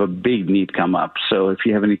you have a big need come up. So if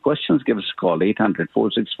you have any questions, give us a call,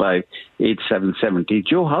 800-465-8770.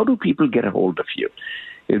 Joe, how do people get a hold of you?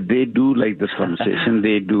 If they do like this conversation,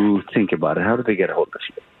 they do think about it, how do they get a hold of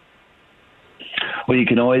you? Well, you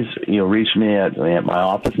can always, reach me at my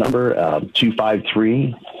office number,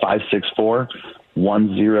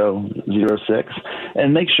 253-564-1006,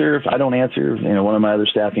 and make sure if I don't answer, one of my other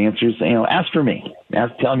staff answers, ask for me.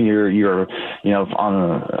 Tell me you're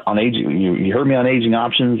on aging. You heard me on Aging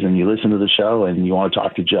Options, and you listen to the show, and you want to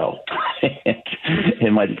talk to Joe.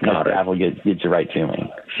 And my staff will get you right to me.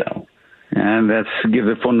 So. And let's give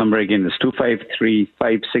the phone number again. It's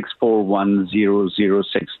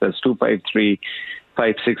 253-564-1006. That's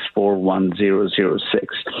 253-564-1006.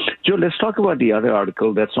 Joe, let's talk about the other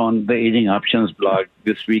article that's on the Aging Options blog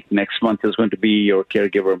this week. Next month is going to be your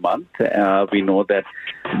Caregiver Month. We know that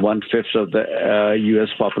 1/5 of the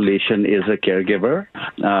U.S. population is a caregiver,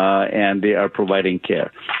 and they are providing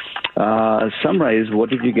care. Summarize, what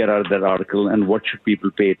did you get out of that article, and what should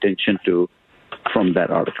people pay attention to from that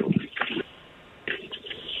article?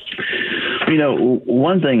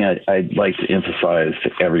 One thing I'd like to emphasize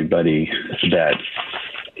to everybody that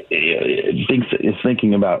is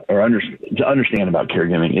thinking about or to understand about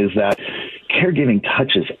caregiving is that caregiving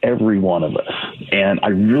touches every one of us. And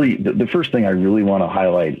the first thing I really want to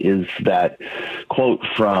highlight is that quote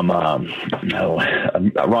from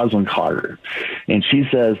Rosalind Carter. And she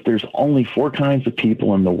says, there's only 4 kinds of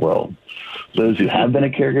people in the world. Those who have been a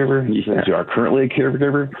caregiver, those who are currently a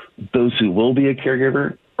caregiver, those who will be a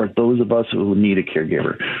caregiver, or those of us who need a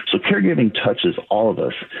caregiver. So caregiving touches all of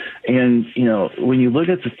us. And, when you look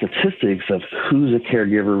at the statistics of who's a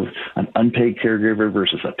caregiver, an unpaid caregiver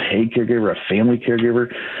versus a paid caregiver, a family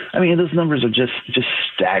caregiver, those numbers are just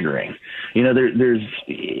staggering. There's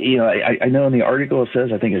I know in the article it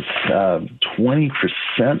says, I think it's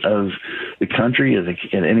 20% of the country is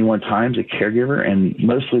at any one time is a caregiver, and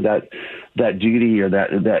mostly that duty or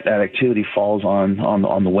that activity falls on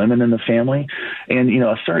the women in the family. And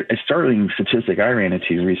a startling statistic I ran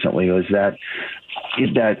into recently was that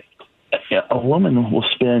a woman will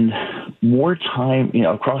spend more time,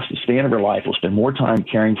 across the span of her life, will spend more time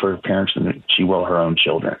caring for her parents than she will her own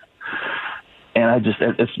children. And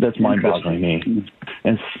that's mind-boggling to me.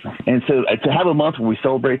 And so to have a month where we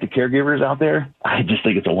celebrate the caregivers out there, I just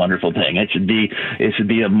think it's a wonderful thing. It should be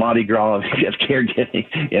a Mardi Gras of caregiving.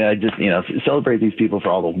 Celebrate these people for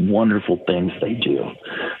all the wonderful things they do.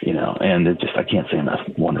 And I can't say enough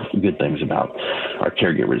wonderful good things about our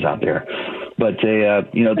caregivers out there. But the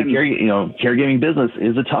caregiving business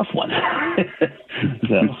is a tough one.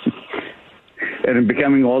 So. And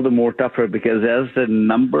becoming all the more tougher because as the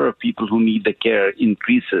number of people who need the care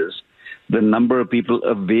increases, the number of people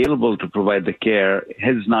available to provide the care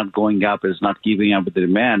is not going up, is not keeping up with the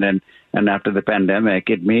demand. And after the pandemic,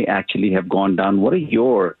 it may actually have gone down. What is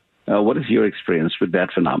your experience with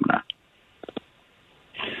that phenomena?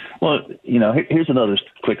 Well, here's another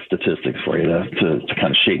quick statistics for you to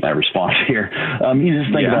kind of shape my response here. You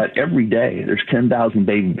just think about every day, there's 10,000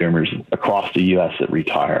 baby boomers across the U.S. that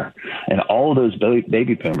retire. And all of those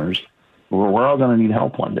baby boomers, we're all going to need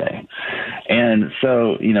help one day. And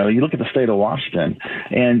so, you look at the state of Washington,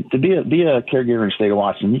 and to be a caregiver in the state of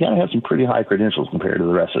Washington, you got to have some pretty high credentials compared to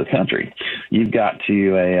the rest of the country. You've got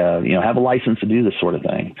to, have a license to do this sort of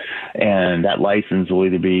thing. And that license will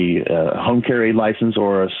either be a home care aide license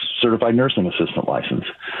or a certified nursing assistant license.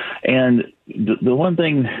 And the one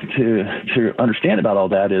thing to understand about all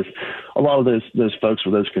that is a lot of those folks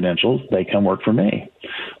with those credentials, they come work for me.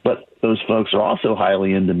 But those folks are also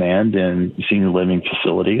highly in demand in senior living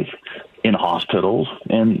facilities, in hospitals,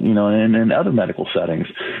 and in other medical settings.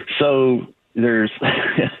 So there's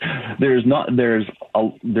not a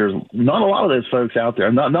lot of those folks out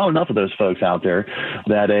there, not enough of those folks out there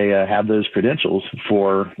that have those credentials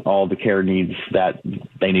for all the care needs that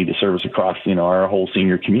they need to service across our whole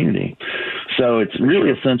senior community. So it's really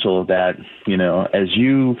essential that as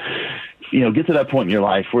you get to that point in your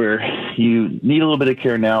life where you need a little bit of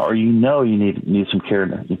care now, or you need some care in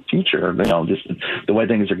the future, just the way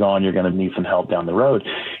things are going, you're going to need some help down the road.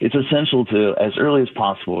 It's essential to, as early as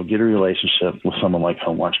possible, get a relationship with someone like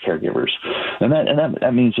Home Watch Caregivers. And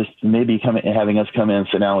that means just maybe having us come in,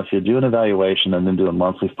 sit down with you, do an evaluation, and then do a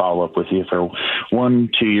monthly follow-up with you for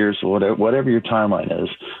 1-2 years, whatever your timeline is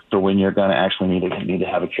for when you're going to actually need to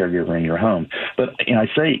have a caregiver in your home. But I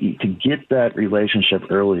say to get that relationship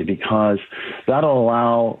early, because that'll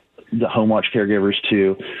allow the Home Watch Caregivers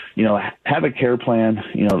to, have a care plan,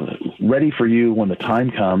 ready for you when the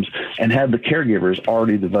time comes, and have the caregivers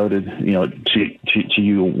already devoted, to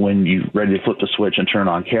you when you're ready to flip the switch and turn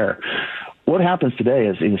on care. What happens today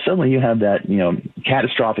is suddenly you have that,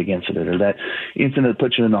 catastrophic incident, or that incident that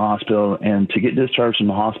puts you in the hospital, and to get discharged from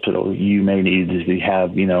the hospital, you may need to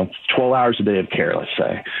have, 12 hours a day of care, let's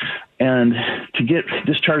say. And to get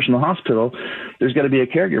discharged from the hospital, there's got to be a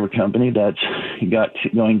caregiver company that's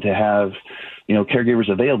going to have, caregivers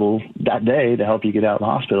available that day to help you get out of the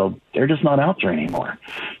hospital. They're just not out there anymore.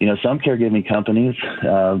 Some caregiving companies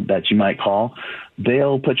that you might call,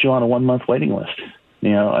 they'll put you on a 1-month waiting list.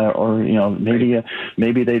 Maybe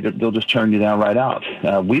they'll just turn you down right out.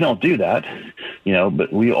 We don't do that,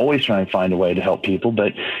 but we always try and find a way to help people.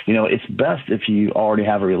 But, it's best if you already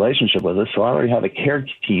have a relationship with us. So I already have a care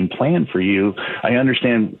team planned for you. I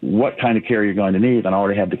understand what kind of care you're going to need, and I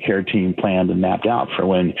already have the care team planned and mapped out for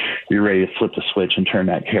when you're ready to flip the switch and turn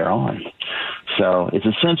that care on. So it's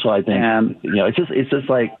essential, I think. And, it's just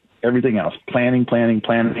like everything else, planning.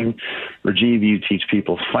 Rajiv, you teach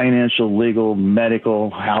people financial, legal,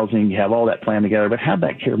 medical, housing. You have all that planned together, but have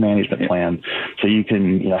that care management plan so you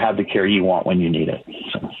can, have the care you want when you need it.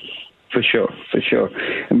 So. For sure.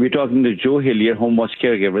 And we're talking to Joe Hillier, Home Watch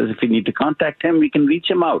Caregivers. If you need to contact him, we can reach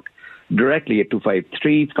him out directly at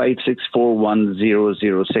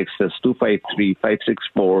 253-564-1006. That's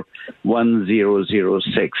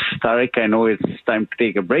 253-564-1006. Tarek, I know it's time to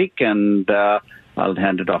take a break, and I'll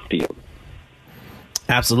hand it off to you.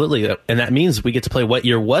 Absolutely. And that means we get to play What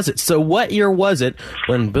Year Was It? So what year was it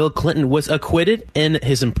when Bill Clinton was acquitted in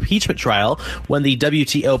his impeachment trial, when the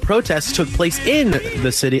WTO protests took place in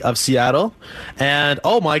the city of Seattle? And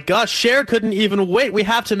oh my gosh, Cher couldn't even wait. We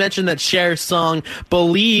have to mention that Cher's song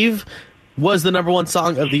Believe was the #1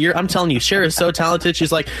 song of the year. I'm telling you, Cher is so talented.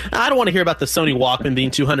 She's like, I don't want to hear about the Sony Walkman being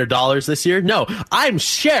 $200 this year. No, I'm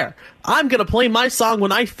Cher. I'm going to play my song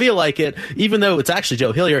when I feel like it, even though it's actually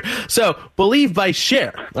Joe Hillier. So, Believe by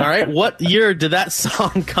Cher. All right, what year did that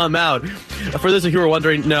song come out? For those of you who are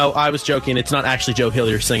wondering, no, I was joking. It's not actually Joe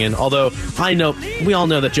Hillier singing, although we all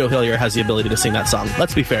know that Joe Hillier has the ability to sing that song.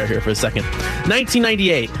 Let's be fair here for a second.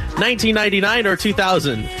 1998, 1999, or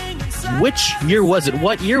 2000? Which year was it?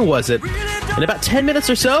 What year was it? In about 10 minutes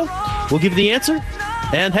or so, we'll give you the answer.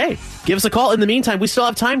 And hey, give us a call. In the meantime, we still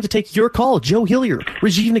have time to take your call. Joe Hillier,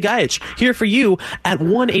 Rajiv Nagaich, here for you at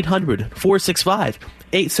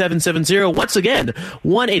 1-800-465-8770. Once again,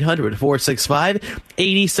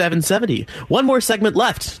 1-800-465-8770. One more segment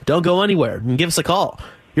left. Don't go anywhere and give us a call.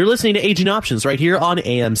 You're listening to Aging Options right here on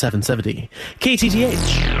AM 770.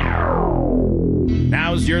 KTTH.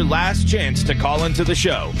 Now's your last chance to call into the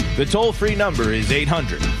show. The toll-free number is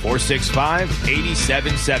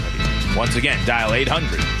 800-465-8770. Once again, dial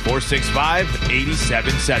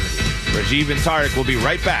 800-465-8770. Rajiv and Tarek will be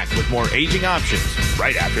right back with more Aging Options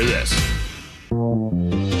right after this.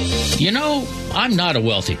 I'm not a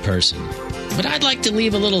wealthy person, but I'd like to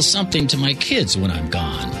leave a little something to my kids when I'm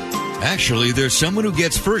gone. Actually, there's someone who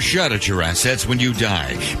gets first shot at your assets when you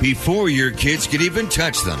die, before your kids can even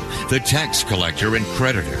touch them, the tax collector and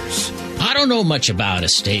creditors. I don't know much about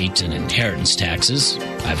estate and inheritance taxes.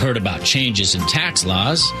 I've heard about changes in tax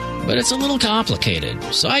laws, but it's a little complicated,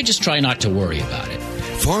 so I just try not to worry about it.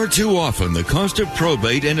 Far too often, the cost of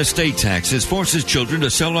probate and estate taxes forces children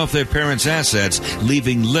to sell off their parents' assets,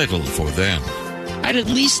 leaving little for them. I'd at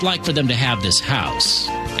least like for them to have this house.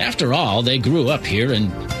 After all, they grew up here,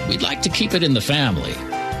 and we'd like to keep it in the family.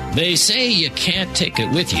 They say you can't take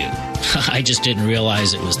it with you. I just didn't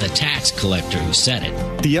realize it was the tax collector who said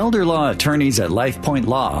it. The elder law attorneys at LifePoint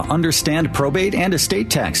Law understand probate and estate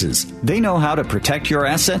taxes. They know how to protect your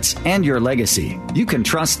assets and your legacy. You can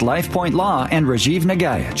trust LifePoint Law and Rajiv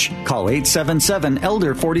Nagayach. Call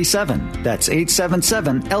 877-ELDER-47. That's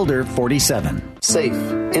 877-ELDER-47. Safe,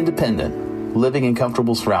 independent, living in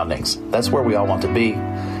comfortable surroundings. That's where we all want to be.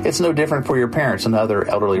 It's no different for your parents and other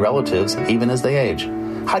elderly relatives, even as they age.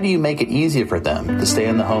 How do you make it easier for them to stay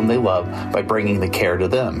in the home they love by bringing the care to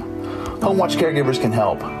them? HomeWatch Caregivers can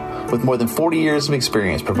help. With more than 40 years of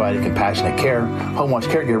experience providing compassionate care, HomeWatch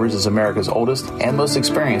Caregivers is America's oldest and most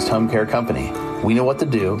experienced home care company. We know what to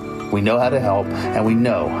do, we know how to help, and we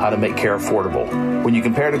know how to make care affordable. When you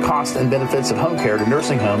compare the costs and benefits of home care to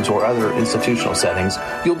nursing homes or other institutional settings,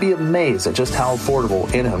 you'll be amazed at just how affordable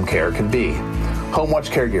in-home care can be.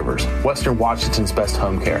 HomeWatch Caregivers, Western Washington's best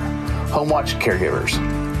home care. HomeWatch Caregivers.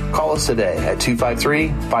 Call us today at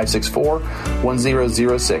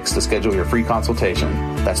 253-564-1006 to schedule your free consultation.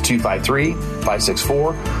 That's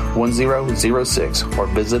 253-564-1006 or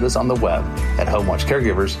visit us on the web at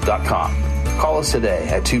homewatchcaregivers.com. Call us today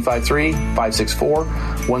at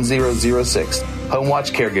 253-564-1006.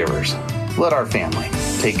 HomeWatch Caregivers. Let our family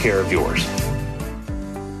take care of yours.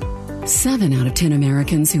 7 out of 10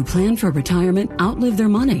 Americans who plan for retirement outlive their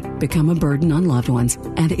money, become a burden on loved ones,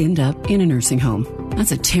 and end up in a nursing home.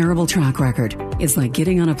 That's a terrible track record. It's like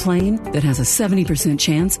getting on a plane that has a 70%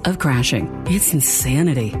 chance of crashing. It's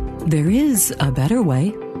insanity. There is a better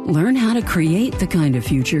way. Learn how to create the kind of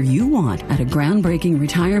future you want at a groundbreaking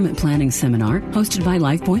retirement planning seminar hosted by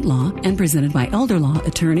LifePoint Law and presented by elder law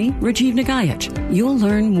attorney Rajiv Nagayach. You'll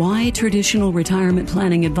learn why traditional retirement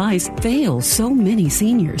planning advice fails so many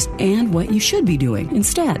seniors and what you should be doing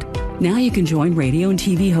instead. Now you can join radio and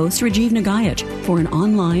TV host Rajiv Nagayach for an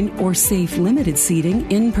online or safe limited seating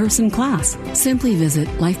in-person class. Simply visit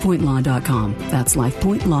lifepointlaw.com. That's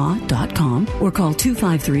lifepointlaw.com or call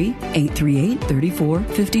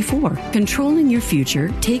 253-838-3454. Controlling your future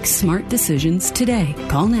takes smart decisions today.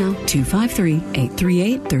 Call now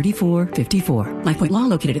 253-838-3454. LifePoint Law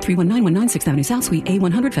located at 31919 6th Avenue South Suite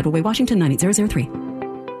A100 Federal Way, Washington 98003.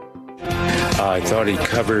 I thought he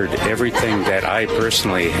covered everything that I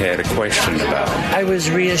personally had a question about. I was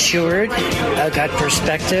reassured. I got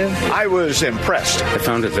perspective. I was impressed. I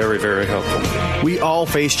found it very, very helpful. We all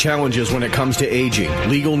face challenges when it comes to aging.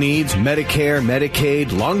 Legal needs, Medicare,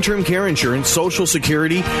 Medicaid, long-term care insurance, Social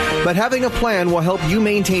Security. But having a plan will help you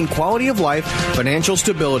maintain quality of life, financial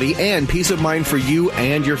stability, and peace of mind for you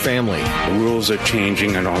and your family. The rules are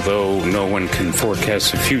changing, and although no one can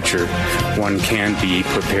forecast the future, one can be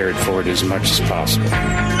prepared for it as much as possible.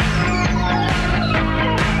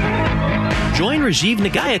 Join Rajiv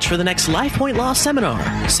Nagayach for the next LifePoint Law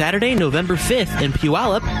Seminar, Saturday, November 5th in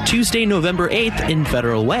Puyallup, Tuesday, November 8th in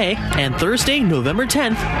Federal Way, and Thursday, November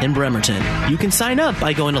 10th in Bremerton. You can sign up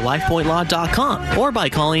by going to lifepointlaw.com or by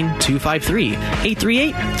calling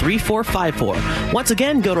 253-838-3454. Once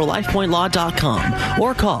again, go to lifepointlaw.com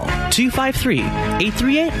or call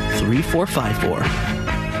 253-838-3454.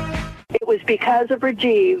 It was because of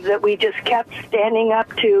Rajiv that we just kept standing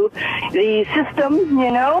up to the system,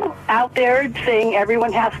 out there saying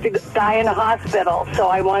everyone has to die in a hospital. So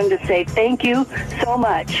I wanted to say thank you so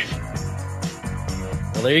much.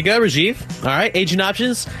 Well, there you go, Rajiv. All right, Aging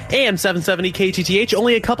Options, AM 770 KTTH.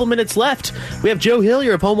 Only a couple minutes left. We have Joe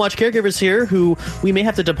Hillier of HomeWatch Caregivers here, who we may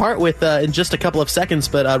have to depart with in just a couple of seconds.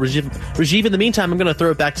 But Rajiv, in the meantime, I'm going to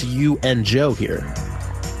throw it back to you and Joe here.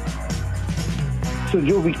 So,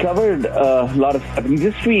 Joe, we covered a lot of stuff.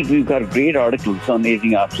 This week, we've got great articles on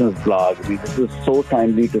Aging Options blog. This is so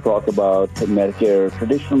timely to talk about Medicare,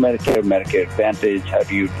 traditional Medicare, Medicare Advantage. How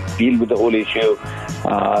do you deal with the whole issue?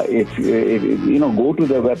 If go to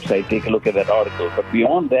their website, take a look at that article. But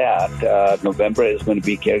beyond that, November is going to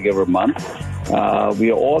be Caregiver Month. We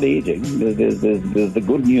are all aging. There's the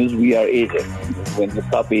good news, we are aging. When you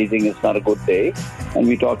stop aging, it's not a good day. And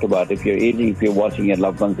we talked about if you're aging, if you're watching your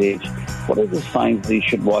loved one's age, what are the signs that you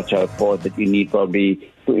should watch out for that you need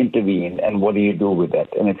probably to intervene, and what do you do with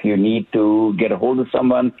that? And if you need to get a hold of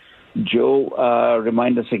someone, Joe,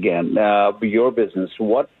 remind us again, your business,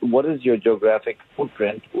 what is your geographic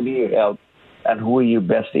footprint? Who do you help, and who are you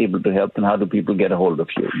best able to help, and how do people get a hold of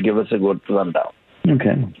you? Give us a good rundown.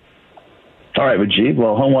 Okay. All right, Rajiv.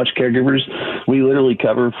 Well, HomeWatch Caregivers, we literally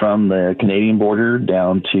cover from the Canadian border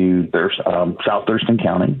down to South Thurston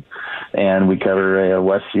County. and we cover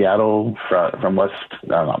West Seattle from west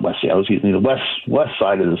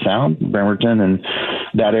side of the Sound, Bremerton and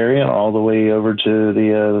that area, all the way over to the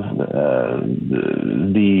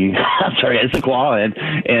Issaquah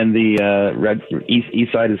and the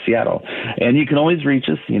east side of Seattle. And you can always reach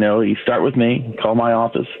us. You start with me, call my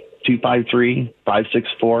office,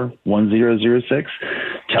 253-564-1006.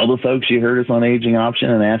 Tell the folks you heard us on Aging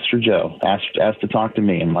Option and ask for Joe. Ask to talk to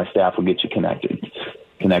me, and my staff will get you connected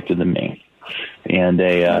to me. And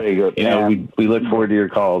we look forward to your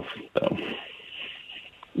calls. So.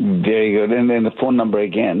 Very good. And then the phone number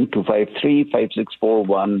again,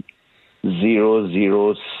 253-564-1006.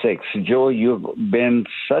 Joe, you've been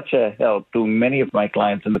such a help to many of my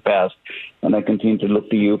clients in the past, and I continue to look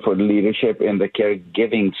to you for leadership in the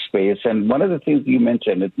caregiving space. And one of the things you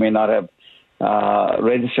mentioned, it may not have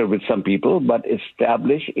registered with some people, but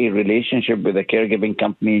establish a relationship with a caregiving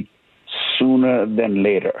company sooner than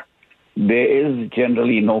later. There is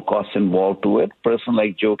generally no cost involved to it. A person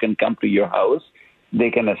like Joe can come to your house. They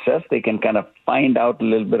can assess, they can kind of find out a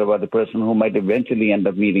little bit about the person who might eventually end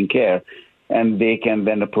up needing care, and they can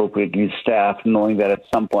then appropriately staff, knowing that at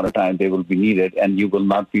some point in time they will be needed, and you will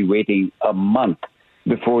not be waiting a month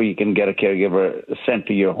before you can get a caregiver sent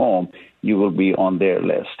to your home. You will be on their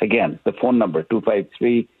list. Again, the phone number,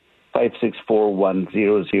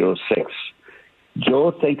 253-564-1006.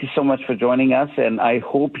 Joe, thank you so much for joining us, and I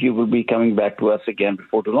hope you will be coming back to us again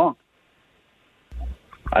before too long.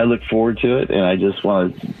 I look forward to it, and I just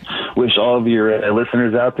want to wish all of your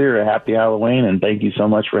listeners out there a happy Halloween, and thank you so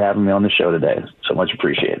much for having me on the show today. So much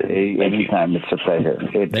appreciated. Anytime. It's a pleasure.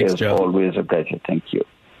 Thanks, Joe. Always a pleasure. Thank you.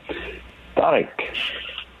 Tariq.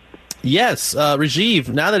 Yes, Rajiv,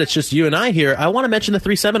 now that it's just you and I here, I want to mention the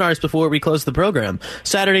 3 seminars before we close the program.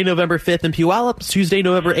 Saturday, November 5th in Puyallup, Tuesday,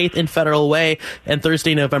 November 8th in Federal Way, and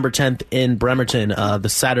Thursday, November 10th in Bremerton. The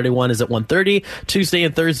Saturday one is at 1:30. Tuesday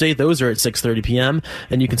and Thursday, those are at 6:30 p.m.,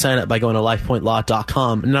 and you can sign up by going to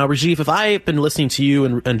lifepointlaw.com. Now, Rajiv, if I've been listening to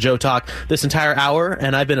you and Joe talk this entire hour,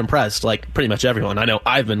 and I've been impressed, like pretty much everyone, I know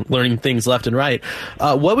I've been learning things left and right,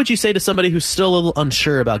 what would you say to somebody who's still a little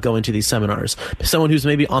unsure about going to these seminars? Someone who's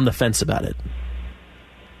maybe on the fence about it?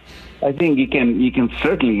 I think you can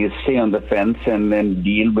certainly stay on the fence and then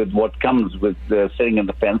deal with what comes with sitting on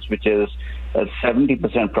the fence, which is a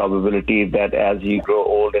 70% probability that as you grow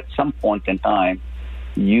old, at some point in time,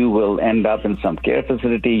 you will end up in some care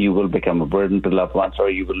facility, you will become a burden to loved ones, or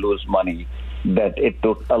you will lose money that it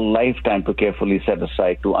took a lifetime to carefully set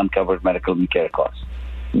aside to uncover medical and care costs.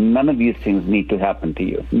 None of these things need to happen to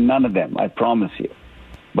you. None of them, I promise you.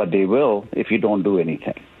 But they will if you don't do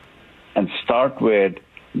anything. And start with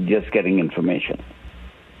just getting information.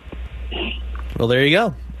 Well, there you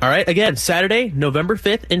go. All right. Again, Saturday, November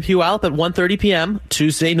 5th in Puyallup at 1:30 p.m.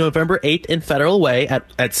 Tuesday, November 8th in Federal Way at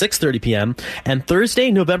 6:30 p.m. And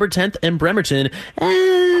Thursday, November 10th in Bremerton.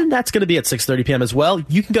 And that's going to be at 6:30 p.m. as well.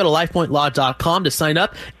 You can go to lifepointlaw.com to sign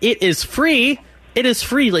up. It is free. It is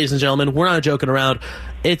free, ladies and gentlemen. We're not joking around.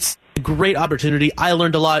 It's a great opportunity. I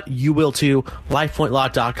learned a lot. You will too.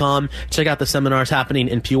 LifePointLaw.com. Check out the seminars happening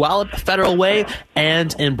in Puyallup, Federal Way,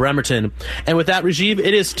 and in Bremerton. And with that, Rajiv,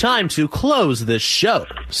 it is time to close this show.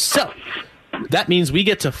 So that means we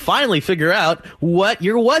get to finally figure out what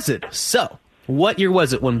year was it. So what year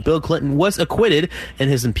was it when Bill Clinton was acquitted in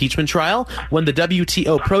his impeachment trial, when the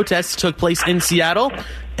WTO protests took place in Seattle?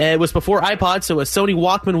 It was before iPod, so a Sony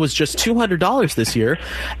Walkman was just $200 this year.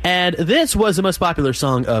 And this was the most popular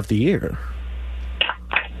song of the year.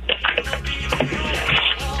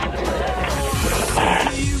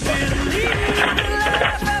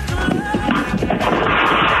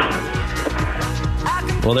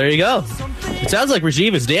 Well, there you go. It sounds like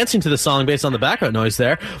Rajiv is dancing to the song based on the background noise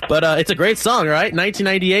there, but it's a great song, right?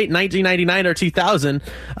 1998, 1999, or 2000.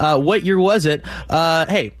 What year was it?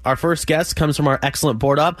 Hey, our first guest comes from our excellent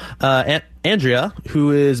board op, Andrea,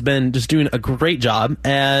 who has been just doing a great job,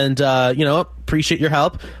 and appreciate your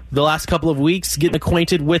help the last couple of weeks getting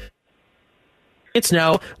acquainted with. It's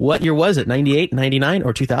now, what year was it? 98, 99,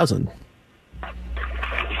 or 2000?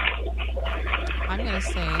 I'm going to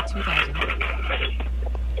say 2000.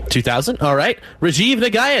 2000? All right. Rajiv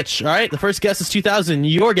Nagaich. All right. The first guess is 2000.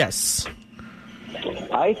 Your guess.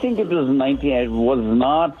 I think it was 98. It was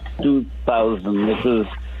not 2000. It was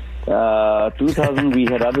 2000. We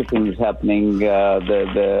had other things happening,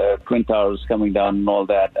 the Twin Towers coming down and all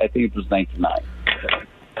that. I think it was 99.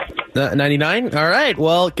 99? All right.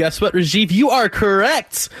 Well, guess what, Rajiv? You are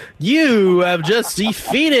correct. You have just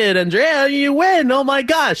defeated Andrea. You win. Oh, my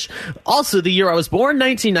gosh. Also, the year I was born,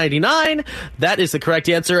 1999. That is the correct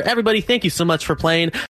answer. Everybody, thank you so much for playing.